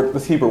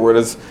this Hebrew word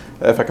is,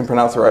 if I can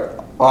pronounce it right,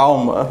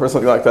 Alma, or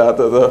something like that.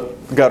 The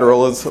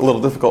guttural is a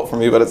little difficult for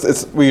me, but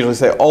we usually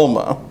say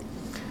Alma.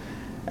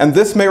 And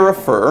this may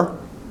refer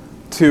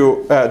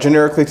to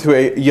generically to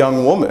a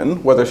young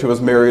woman, whether she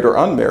was married or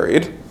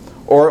unmarried,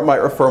 or it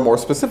might refer more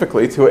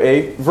specifically to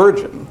a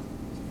virgin.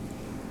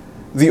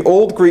 The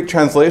old Greek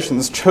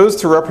translations chose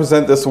to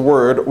represent this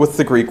word with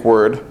the Greek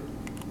word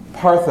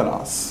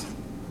parthenos,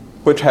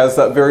 which has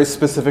that very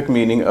specific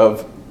meaning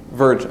of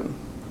virgin.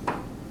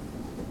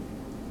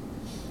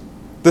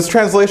 This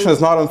translation is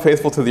not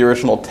unfaithful to the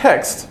original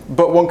text,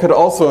 but one could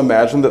also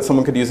imagine that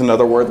someone could use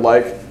another word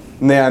like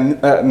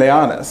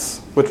neanis,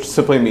 which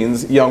simply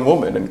means young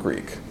woman in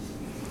Greek.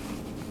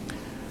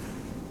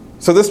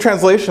 So this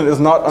translation is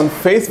not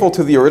unfaithful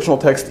to the original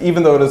text,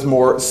 even though it is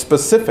more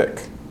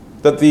specific.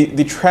 That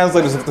the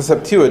translators of the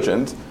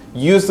Septuagint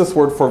use this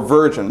word for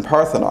virgin,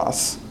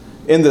 parthenos,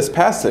 in this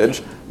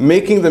passage,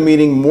 making the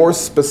meaning more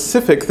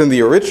specific than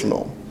the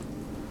original.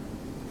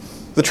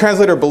 The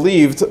translator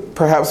believed,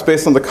 perhaps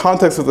based on the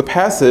context of the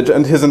passage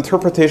and his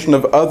interpretation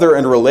of other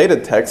and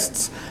related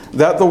texts,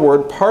 that the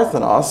word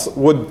parthenos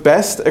would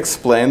best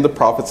explain the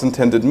prophet's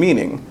intended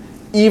meaning,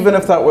 even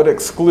if that would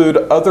exclude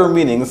other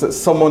meanings that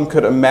someone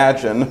could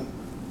imagine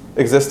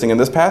existing in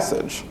this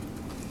passage.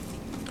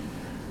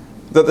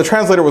 That the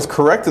translator was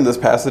correct in this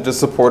passage is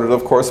supported,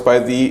 of course, by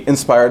the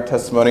inspired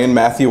testimony in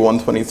Matthew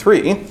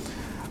 1:23,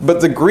 but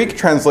the Greek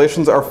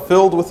translations are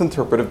filled with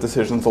interpretive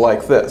decisions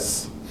like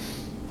this.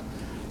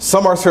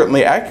 Some are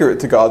certainly accurate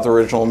to God's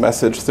original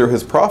message through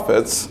his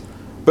prophets,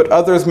 but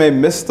others may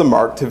miss the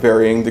mark to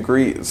varying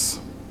degrees.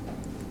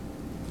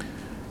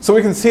 So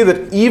we can see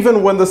that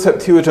even when the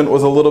Septuagint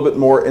was a little bit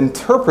more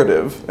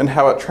interpretive in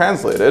how it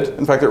translated,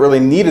 in fact it really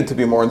needed to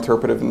be more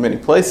interpretive in many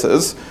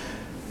places,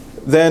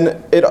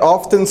 then it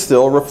often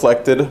still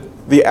reflected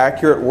the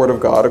accurate Word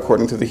of God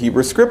according to the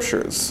Hebrew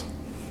Scriptures.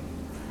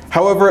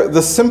 However,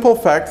 the simple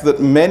fact that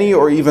many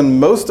or even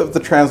most of the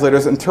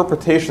translators'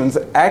 interpretations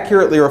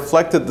accurately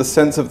reflected the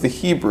sense of the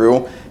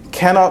Hebrew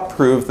cannot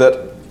prove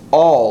that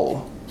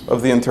all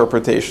of the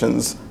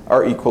interpretations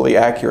are equally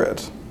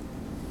accurate.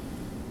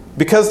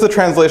 Because the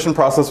translation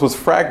process was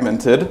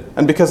fragmented,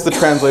 and because the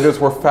translators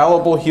were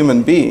fallible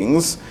human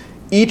beings,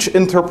 each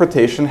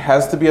interpretation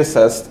has to be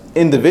assessed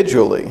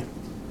individually.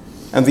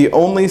 And the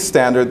only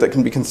standard that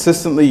can be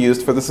consistently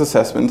used for this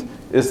assessment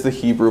is the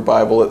Hebrew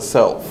Bible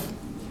itself.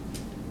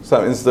 So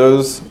that means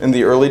those in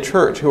the early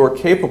church who are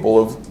capable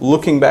of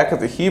looking back at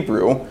the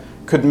Hebrew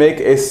could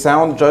make a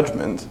sound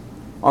judgment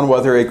on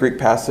whether a Greek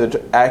passage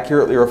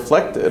accurately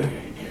reflected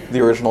the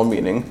original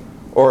meaning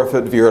or if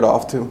it veered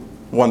off to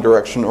one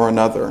direction or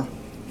another.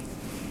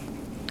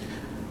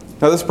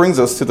 Now this brings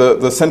us to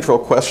the central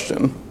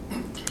question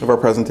of our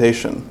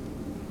presentation.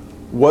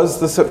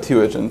 Was the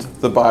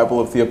Septuagint the Bible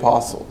of the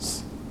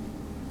Apostles?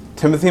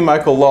 Timothy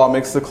Michael Law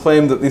makes the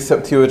claim that the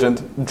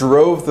Septuagint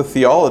drove the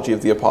theology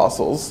of the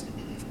Apostles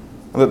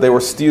and that they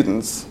were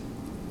students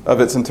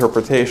of its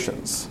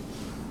interpretations.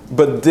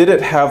 But did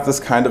it have this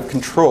kind of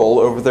control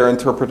over their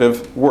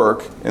interpretive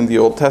work in the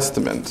Old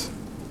Testament?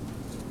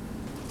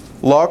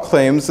 Law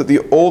claims that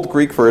the Old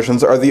Greek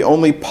versions are the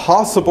only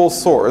possible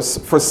source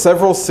for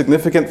several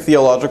significant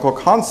theological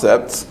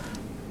concepts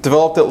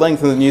developed at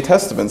length in the New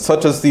Testament,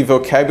 such as the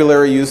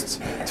vocabulary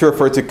used to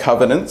refer to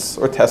covenants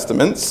or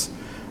testaments,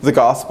 the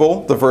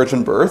gospel, the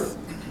virgin birth.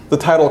 The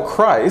title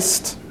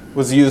Christ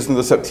was used in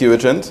the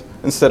Septuagint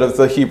instead of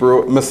the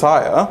Hebrew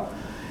Messiah,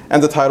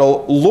 and the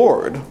title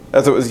Lord,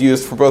 as it was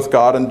used for both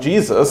God and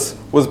Jesus,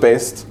 was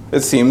based,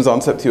 it seems,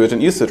 on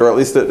Septuagint usage, or at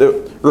least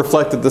it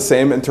reflected the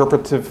same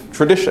interpretive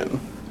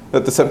tradition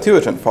that the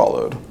Septuagint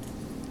followed.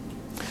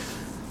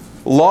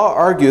 Law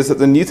argues that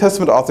the New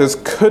Testament authors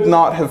could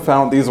not have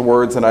found these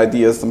words and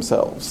ideas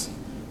themselves.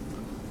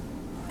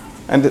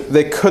 And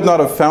they could not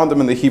have found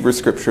them in the Hebrew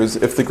Scriptures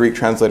if the Greek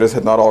translators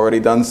had not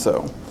already done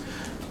so.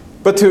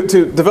 But to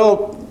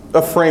develop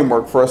a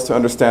framework for us to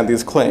understand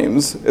these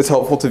claims, it's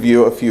helpful to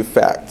view a few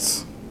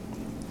facts.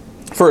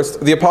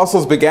 First, the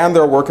apostles began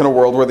their work in a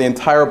world where the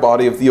entire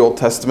body of the Old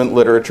Testament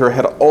literature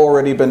had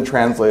already been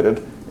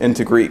translated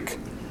into Greek.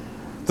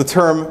 The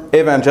term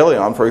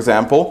evangelion, for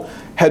example,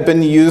 had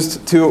been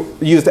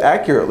used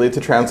accurately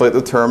to translate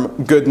the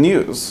term good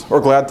news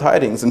or glad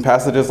tidings in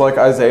passages like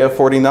Isaiah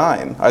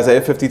 49, Isaiah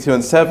 52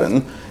 and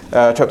 7,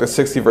 chapter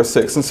 60 verse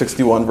 6 and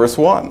 61 verse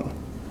 1.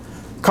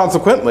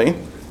 Consequently,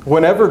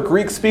 whenever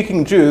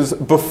Greek-speaking Jews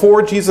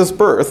before Jesus'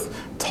 birth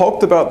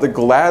talked about the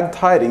glad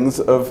tidings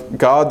of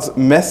God's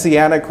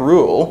messianic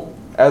rule,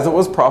 as it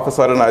was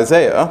prophesied in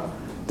Isaiah,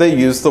 they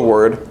used the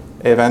word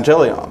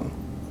evangelion.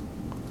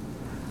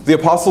 The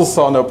apostles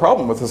saw no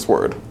problem with this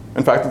word.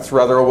 In fact, it's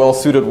rather a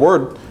well-suited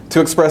word to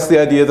express the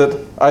idea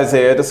that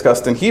Isaiah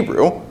discussed in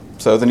Hebrew,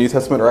 so the New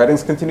Testament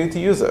writings continued to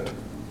use it.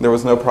 There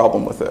was no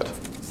problem with it.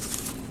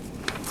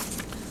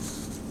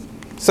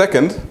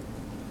 Second,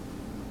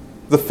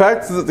 the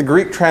fact that the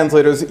Greek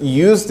translators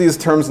used these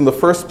terms in the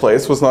first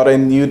place was not a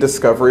new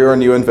discovery or a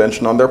new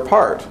invention on their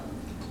part.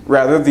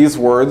 Rather, these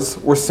words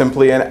were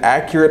simply an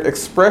accurate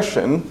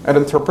expression and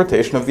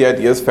interpretation of the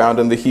ideas found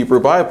in the Hebrew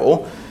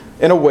Bible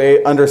in a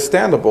way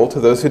understandable to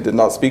those who did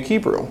not speak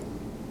Hebrew.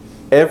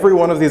 Every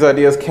one of these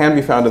ideas can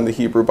be found in the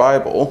Hebrew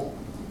Bible,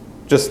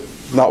 just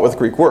not with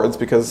Greek words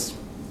because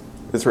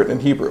it's written in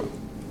Hebrew.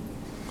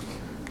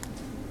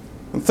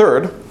 And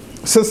third,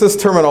 since this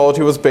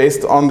terminology was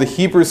based on the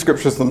Hebrew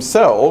scriptures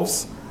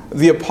themselves,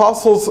 the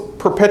apostles'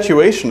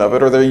 perpetuation of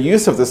it, or their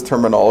use of this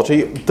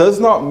terminology, does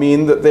not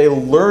mean that they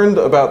learned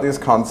about these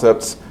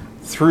concepts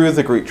through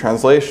the Greek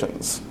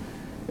translations.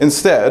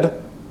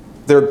 Instead,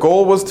 their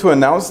goal was to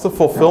announce the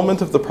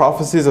fulfillment of the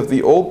prophecies of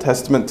the Old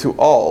Testament to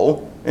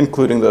all,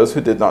 including those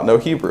who did not know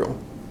Hebrew.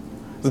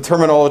 The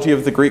terminology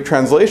of the Greek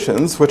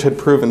translations, which had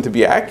proven to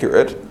be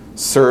accurate,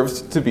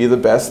 served to be the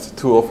best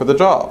tool for the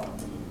job.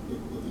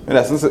 In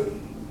essence,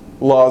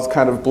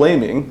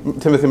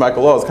 Timothy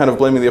Michael Law is kind of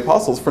blaming the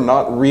apostles for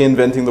not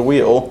reinventing the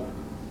wheel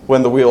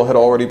when the wheel had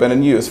already been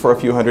in use for a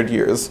few hundred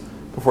years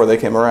before they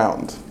came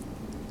around.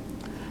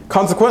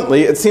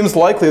 Consequently, it seems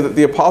likely that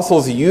the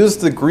apostles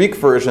used the Greek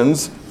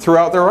versions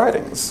throughout their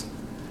writings.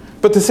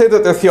 But to say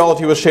that their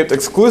theology was shaped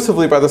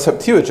exclusively by the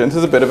Septuagint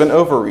is a bit of an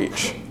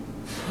overreach.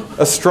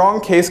 A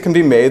strong case can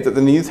be made that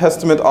the New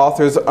Testament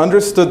authors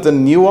understood the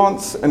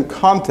nuance and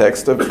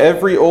context of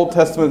every Old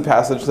Testament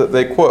passage that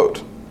they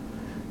quote.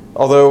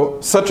 Although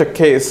such a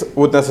case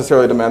would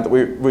necessarily demand that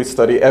we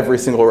study every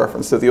single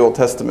reference to the Old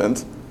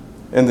Testament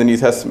in the New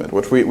Testament,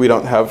 which we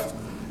don't have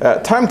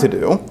time to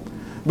do.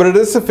 But it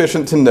is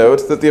sufficient to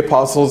note that the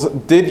apostles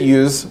did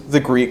use the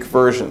Greek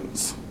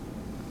versions.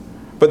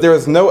 But there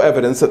is no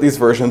evidence that these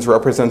versions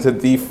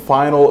represented the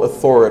final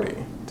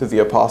authority to the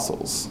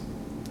apostles,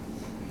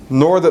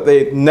 nor that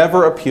they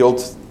never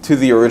appealed to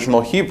the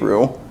original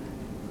Hebrew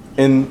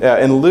in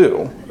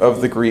lieu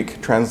of the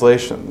Greek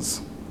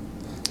translations.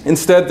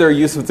 Instead, their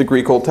use of the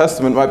Greek Old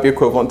Testament might be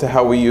equivalent to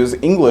how we use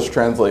English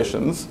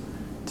translations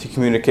to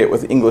communicate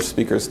with English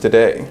speakers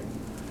today.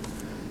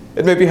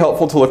 It may be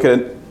helpful to look at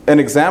an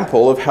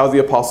example of how the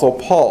Apostle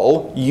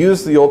Paul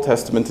used the Old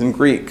Testament in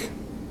Greek.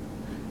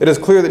 It is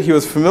clear that he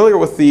was familiar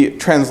with the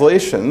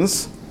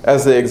translations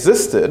as they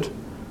existed,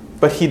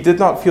 but he did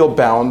not feel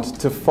bound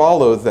to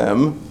follow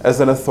them as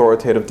an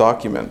authoritative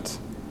document,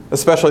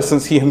 especially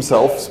since he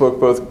himself spoke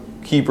both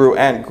Hebrew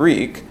and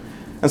Greek,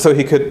 and so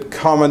he could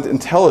comment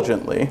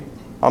intelligently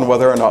on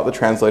whether or not the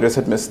translators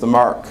had missed the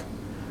mark.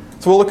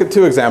 So we'll look at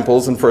two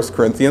examples in 1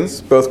 Corinthians,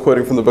 both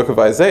quoting from the book of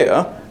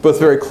Isaiah, both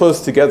very close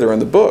together in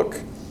the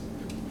book.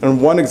 In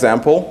one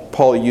example,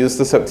 Paul used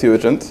the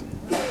Septuagint,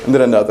 and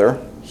in another,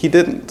 he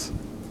didn't.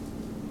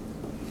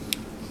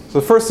 So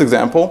the first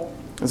example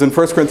is in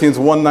 1 Corinthians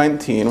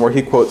 1:19, where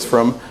he quotes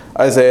from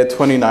Isaiah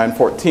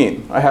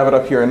 29:14. I have it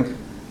up here in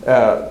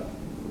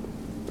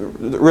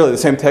really the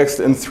same text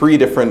in three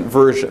different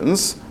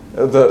versions.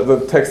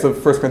 The text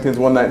of 1 Corinthians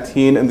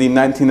 1:19 and the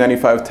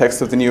 1995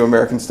 text of the New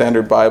American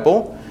Standard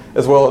Bible,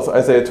 as well as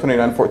Isaiah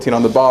 29:14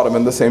 on the bottom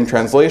in the same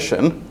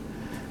translation.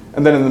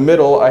 And then in the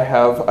middle, I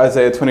have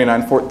Isaiah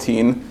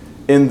 29:14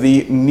 in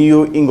the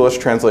New English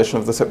translation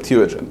of the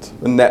Septuagint,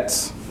 the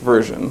Netz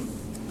version.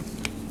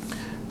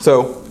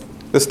 So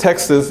this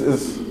text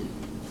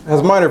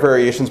has minor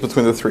variations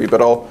between the three, but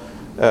I'll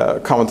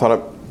comment on it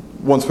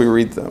once we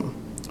read them.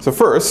 So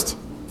first,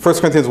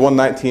 1 Corinthians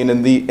 1:19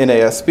 in the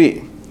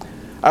NASB.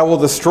 I will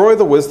destroy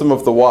the wisdom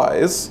of the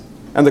wise,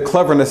 and the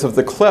cleverness of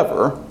the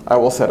clever I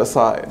will set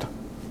aside.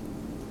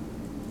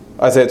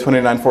 Isaiah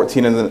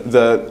 29:14 in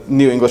the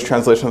New English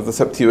translation of the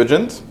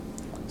Septuagint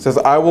says,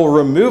 I will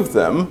remove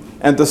them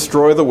and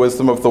destroy the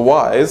wisdom of the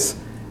wise,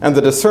 and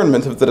the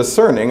discernment of the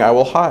discerning I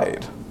will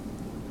hide.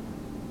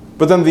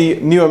 But then the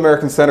New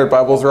American Standard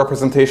Bible's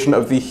representation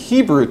of the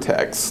Hebrew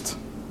text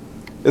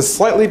is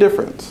slightly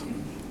different.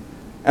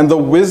 And the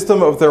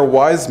wisdom of their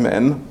wise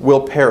men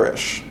will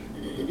perish,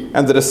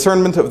 and the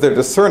discernment of their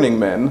discerning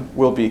men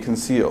will be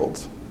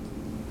concealed.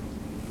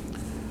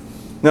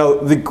 Now,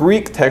 the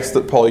Greek text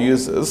that Paul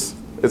uses,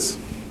 it's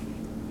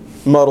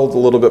muddled a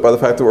little bit by the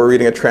fact that we're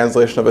reading a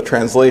translation of a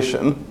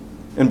translation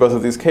in both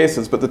of these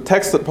cases, but the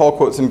text that Paul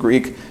quotes in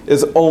Greek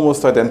is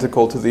almost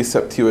identical to the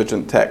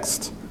Septuagint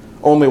text.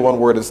 Only one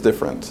word is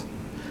different.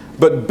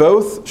 But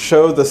both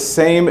show the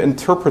same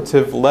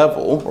interpretive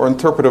level or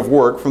interpretive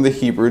work from the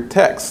Hebrew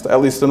text,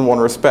 at least in one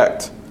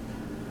respect.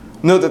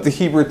 Note that the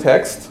Hebrew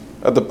text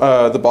at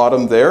the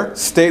bottom there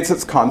states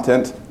its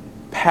content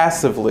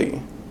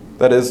passively.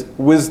 That is,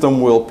 wisdom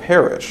will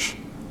perish.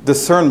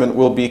 Discernment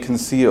will be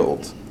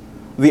concealed.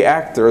 The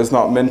actor is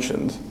not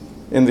mentioned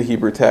in the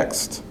Hebrew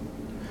text.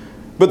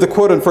 But the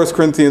quote in 1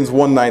 Corinthians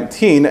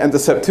 1:19 and the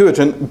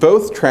Septuagint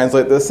both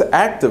translate this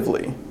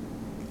actively.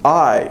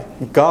 I,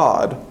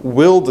 God,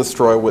 will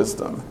destroy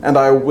wisdom, and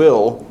I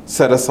will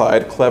set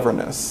aside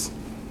cleverness.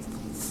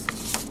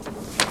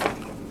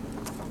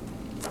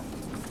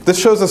 This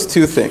shows us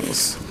two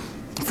things.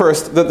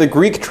 First, that the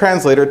Greek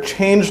translator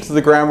changed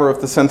the grammar of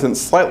the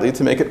sentence slightly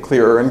to make it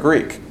clearer in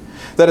Greek.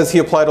 That is, he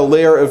applied a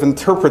layer of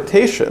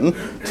interpretation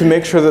to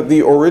make sure that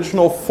the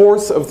original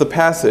force of the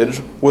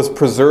passage was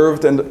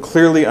preserved and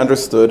clearly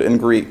understood in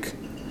Greek.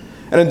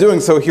 And in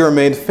doing so, he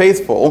remained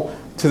faithful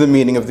to the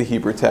meaning of the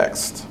Hebrew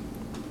text.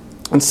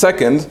 And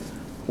second,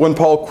 when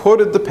Paul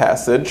quoted the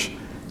passage,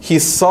 he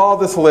saw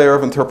this layer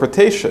of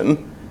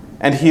interpretation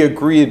and he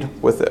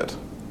agreed with it.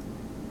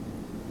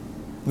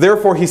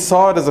 Therefore, he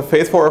saw it as a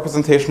faithful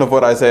representation of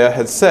what Isaiah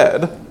had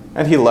said,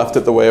 and he left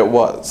it the way it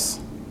was.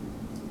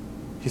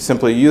 He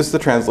simply used the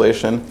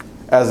translation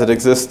as it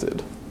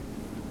existed.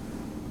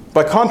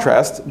 By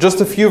contrast,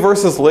 just a few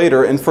verses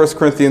later in 1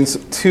 Corinthians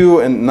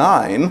 2 and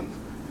 9,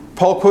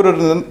 Paul quoted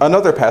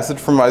another passage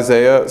from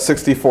Isaiah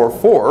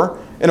 64:4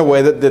 in a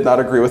way that did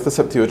not agree with the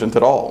Septuagint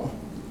at all.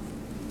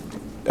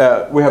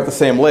 We have the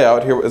same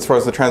layout here as far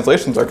as the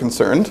translations are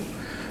concerned.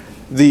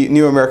 The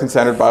New American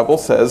Standard Bible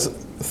says,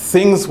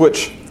 "Things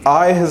which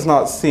eye has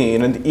not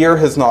seen and ear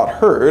has not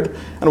heard,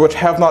 and which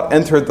have not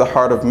entered the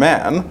heart of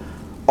man,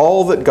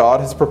 all that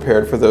God has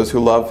prepared for those who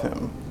love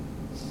him."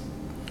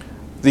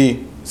 The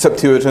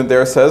Septuagint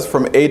there says,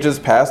 "From ages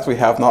past we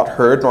have not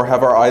heard, nor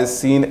have our eyes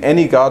seen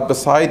any God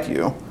beside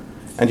you,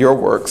 and your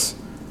works,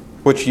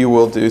 which you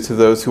will do to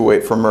those who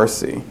wait for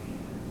mercy."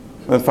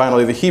 And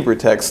finally, the Hebrew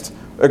text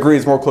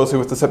agrees more closely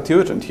with the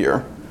Septuagint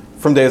here.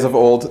 "From days of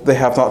old they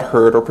have not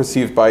heard or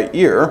perceived by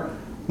ear,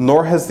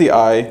 nor has the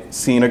eye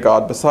seen a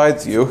God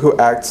besides you, who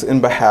acts in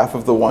behalf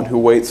of the one who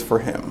waits for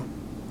him."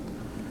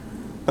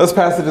 This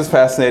passage is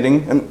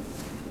fascinating, and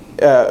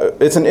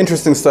it's an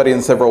interesting study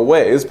in several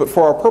ways, but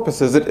for our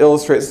purposes it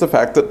illustrates the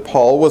fact that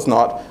Paul was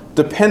not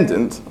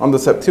dependent on the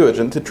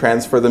Septuagint to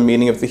transfer the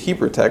meaning of the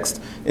Hebrew text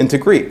into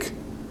Greek.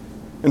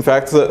 In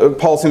fact,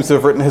 Paul seems to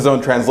have written his own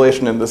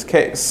translation in this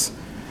case.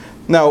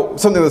 Now,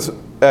 something that's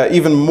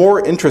even more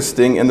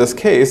interesting in this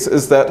case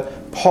is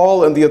that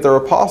Paul and the other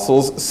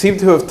apostles seem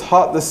to have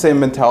taught the same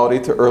mentality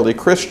to early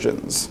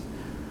Christians.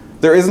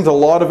 There isn't a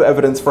lot of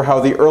evidence for how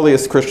the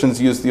earliest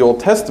Christians used the Old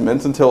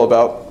Testament until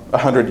about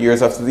 100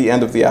 years after the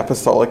end of the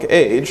apostolic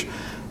age,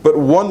 but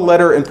one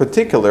letter in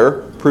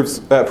particular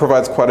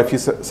provides quite a few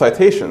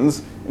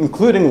citations,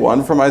 including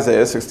one from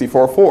Isaiah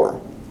 64:4.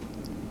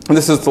 And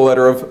this is the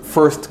letter of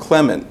 1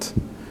 Clement.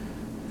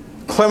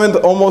 Clement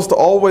almost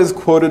always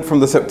quoted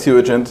from the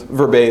Septuagint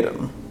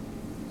verbatim.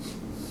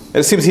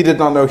 It seems he did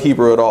not know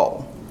Hebrew at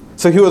all.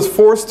 So he was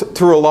forced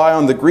to rely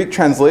on the Greek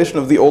translation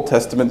of the Old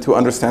Testament to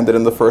understand it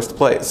in the first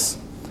place.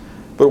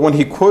 But when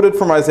he quoted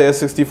from Isaiah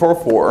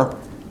 64:4,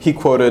 he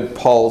quoted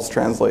Paul's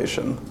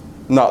translation,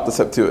 not the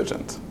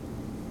Septuagint.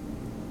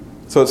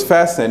 So it's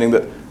fascinating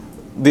that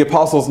the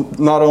apostles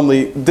not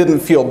only didn't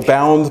feel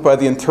bound by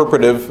the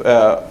interpretive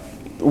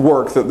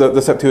work that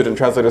the Septuagint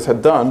translators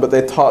had done, but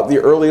they taught the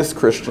earliest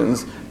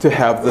Christians to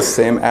have the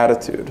same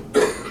attitude.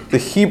 The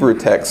Hebrew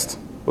text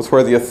was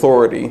where the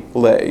authority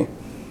lay,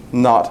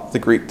 not the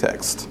Greek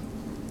text.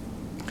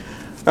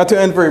 Now,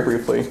 to end very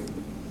briefly,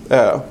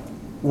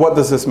 what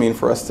does this mean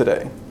for us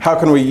today? How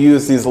can we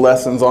use these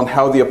lessons on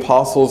how the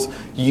apostles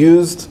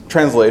used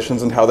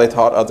translations and how they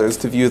taught others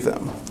to view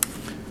them?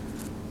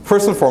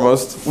 First and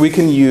foremost, we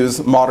can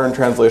use modern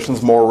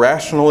translations more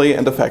rationally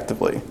and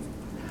effectively.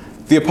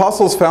 The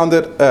apostles found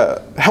it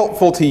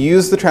helpful to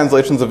use the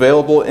translations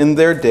available in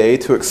their day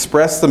to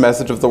express the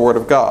message of the Word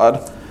of God,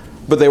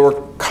 but they were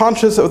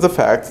conscious of the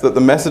fact that the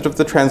message of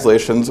the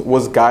translations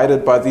was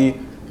guided by the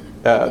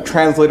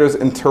translator's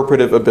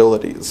interpretive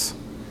abilities.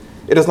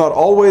 It is not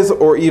always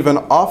or even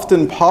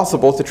often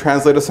possible to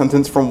translate a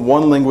sentence from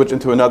one language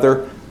into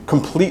another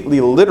completely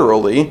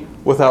literally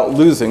without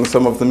losing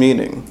some of the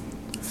meaning.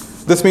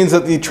 This means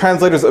that the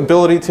translator's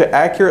ability to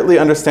accurately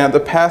understand the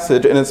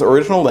passage in its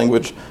original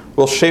language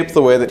will shape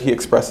the way that he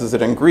expresses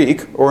it in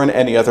Greek or in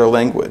any other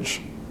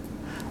language.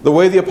 The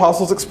way the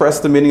apostles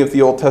expressed the meaning of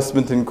the Old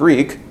Testament in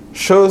Greek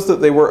shows that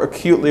they were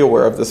acutely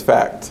aware of this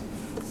fact.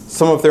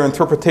 Some of their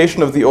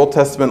interpretation of the Old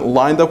Testament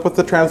lined up with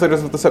the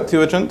translators of the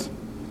Septuagint,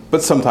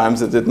 but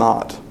sometimes it did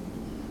not.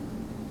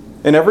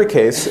 In every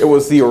case, it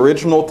was the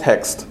original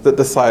text that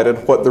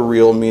decided what the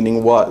real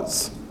meaning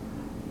was.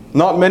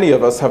 Not many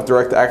of us have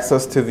direct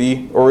access to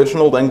the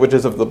original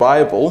languages of the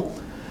Bible,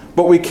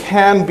 but we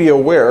can be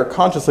aware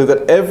consciously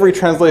that every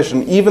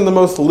translation, even the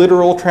most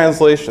literal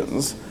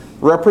translations,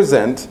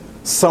 represent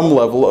some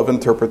level of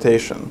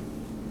interpretation.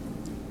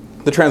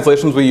 The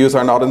translations we use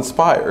are not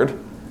inspired,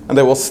 and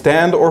they will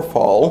stand or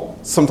fall,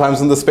 sometimes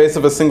in the space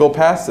of a single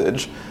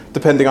passage,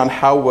 depending on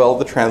how well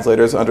the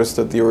translators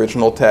understood the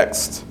original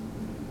text.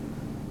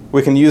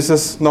 We can use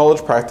this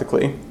knowledge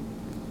practically,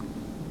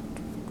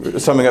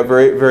 summing up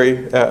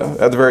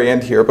at the very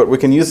end here, but we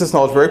can use this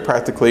knowledge very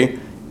practically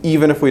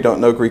even if we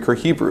don't know Greek or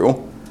Hebrew,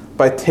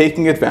 by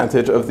taking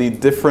advantage of the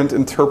different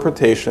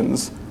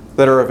interpretations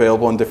that are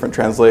available in different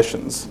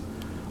translations.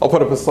 I'll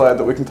put up a slide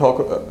that we can talk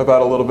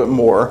about a little bit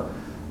more,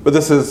 but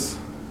this is,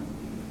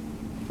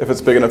 if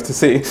it's big enough to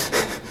see,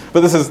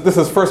 but this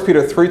is 1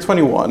 Peter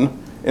 3:21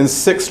 in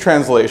 6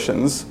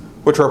 translations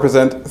which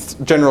represent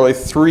generally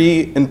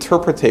three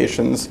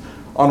interpretations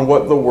on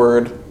what the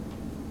word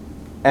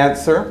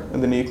answer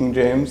in the New King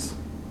James,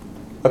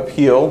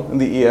 appeal in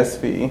the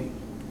ESV,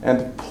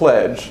 and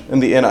pledge in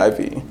the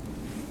NIV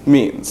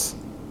means.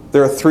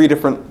 There are three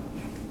different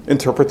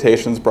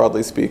interpretations,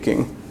 broadly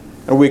speaking,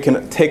 and we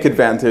can take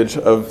advantage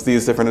of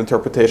these different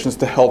interpretations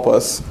to help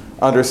us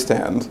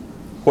understand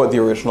what the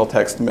original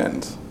text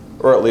meant,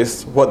 or at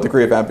least what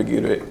degree of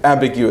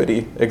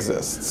ambiguity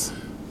exists.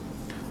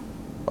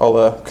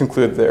 I'll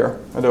conclude there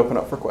and open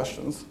up for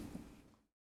questions.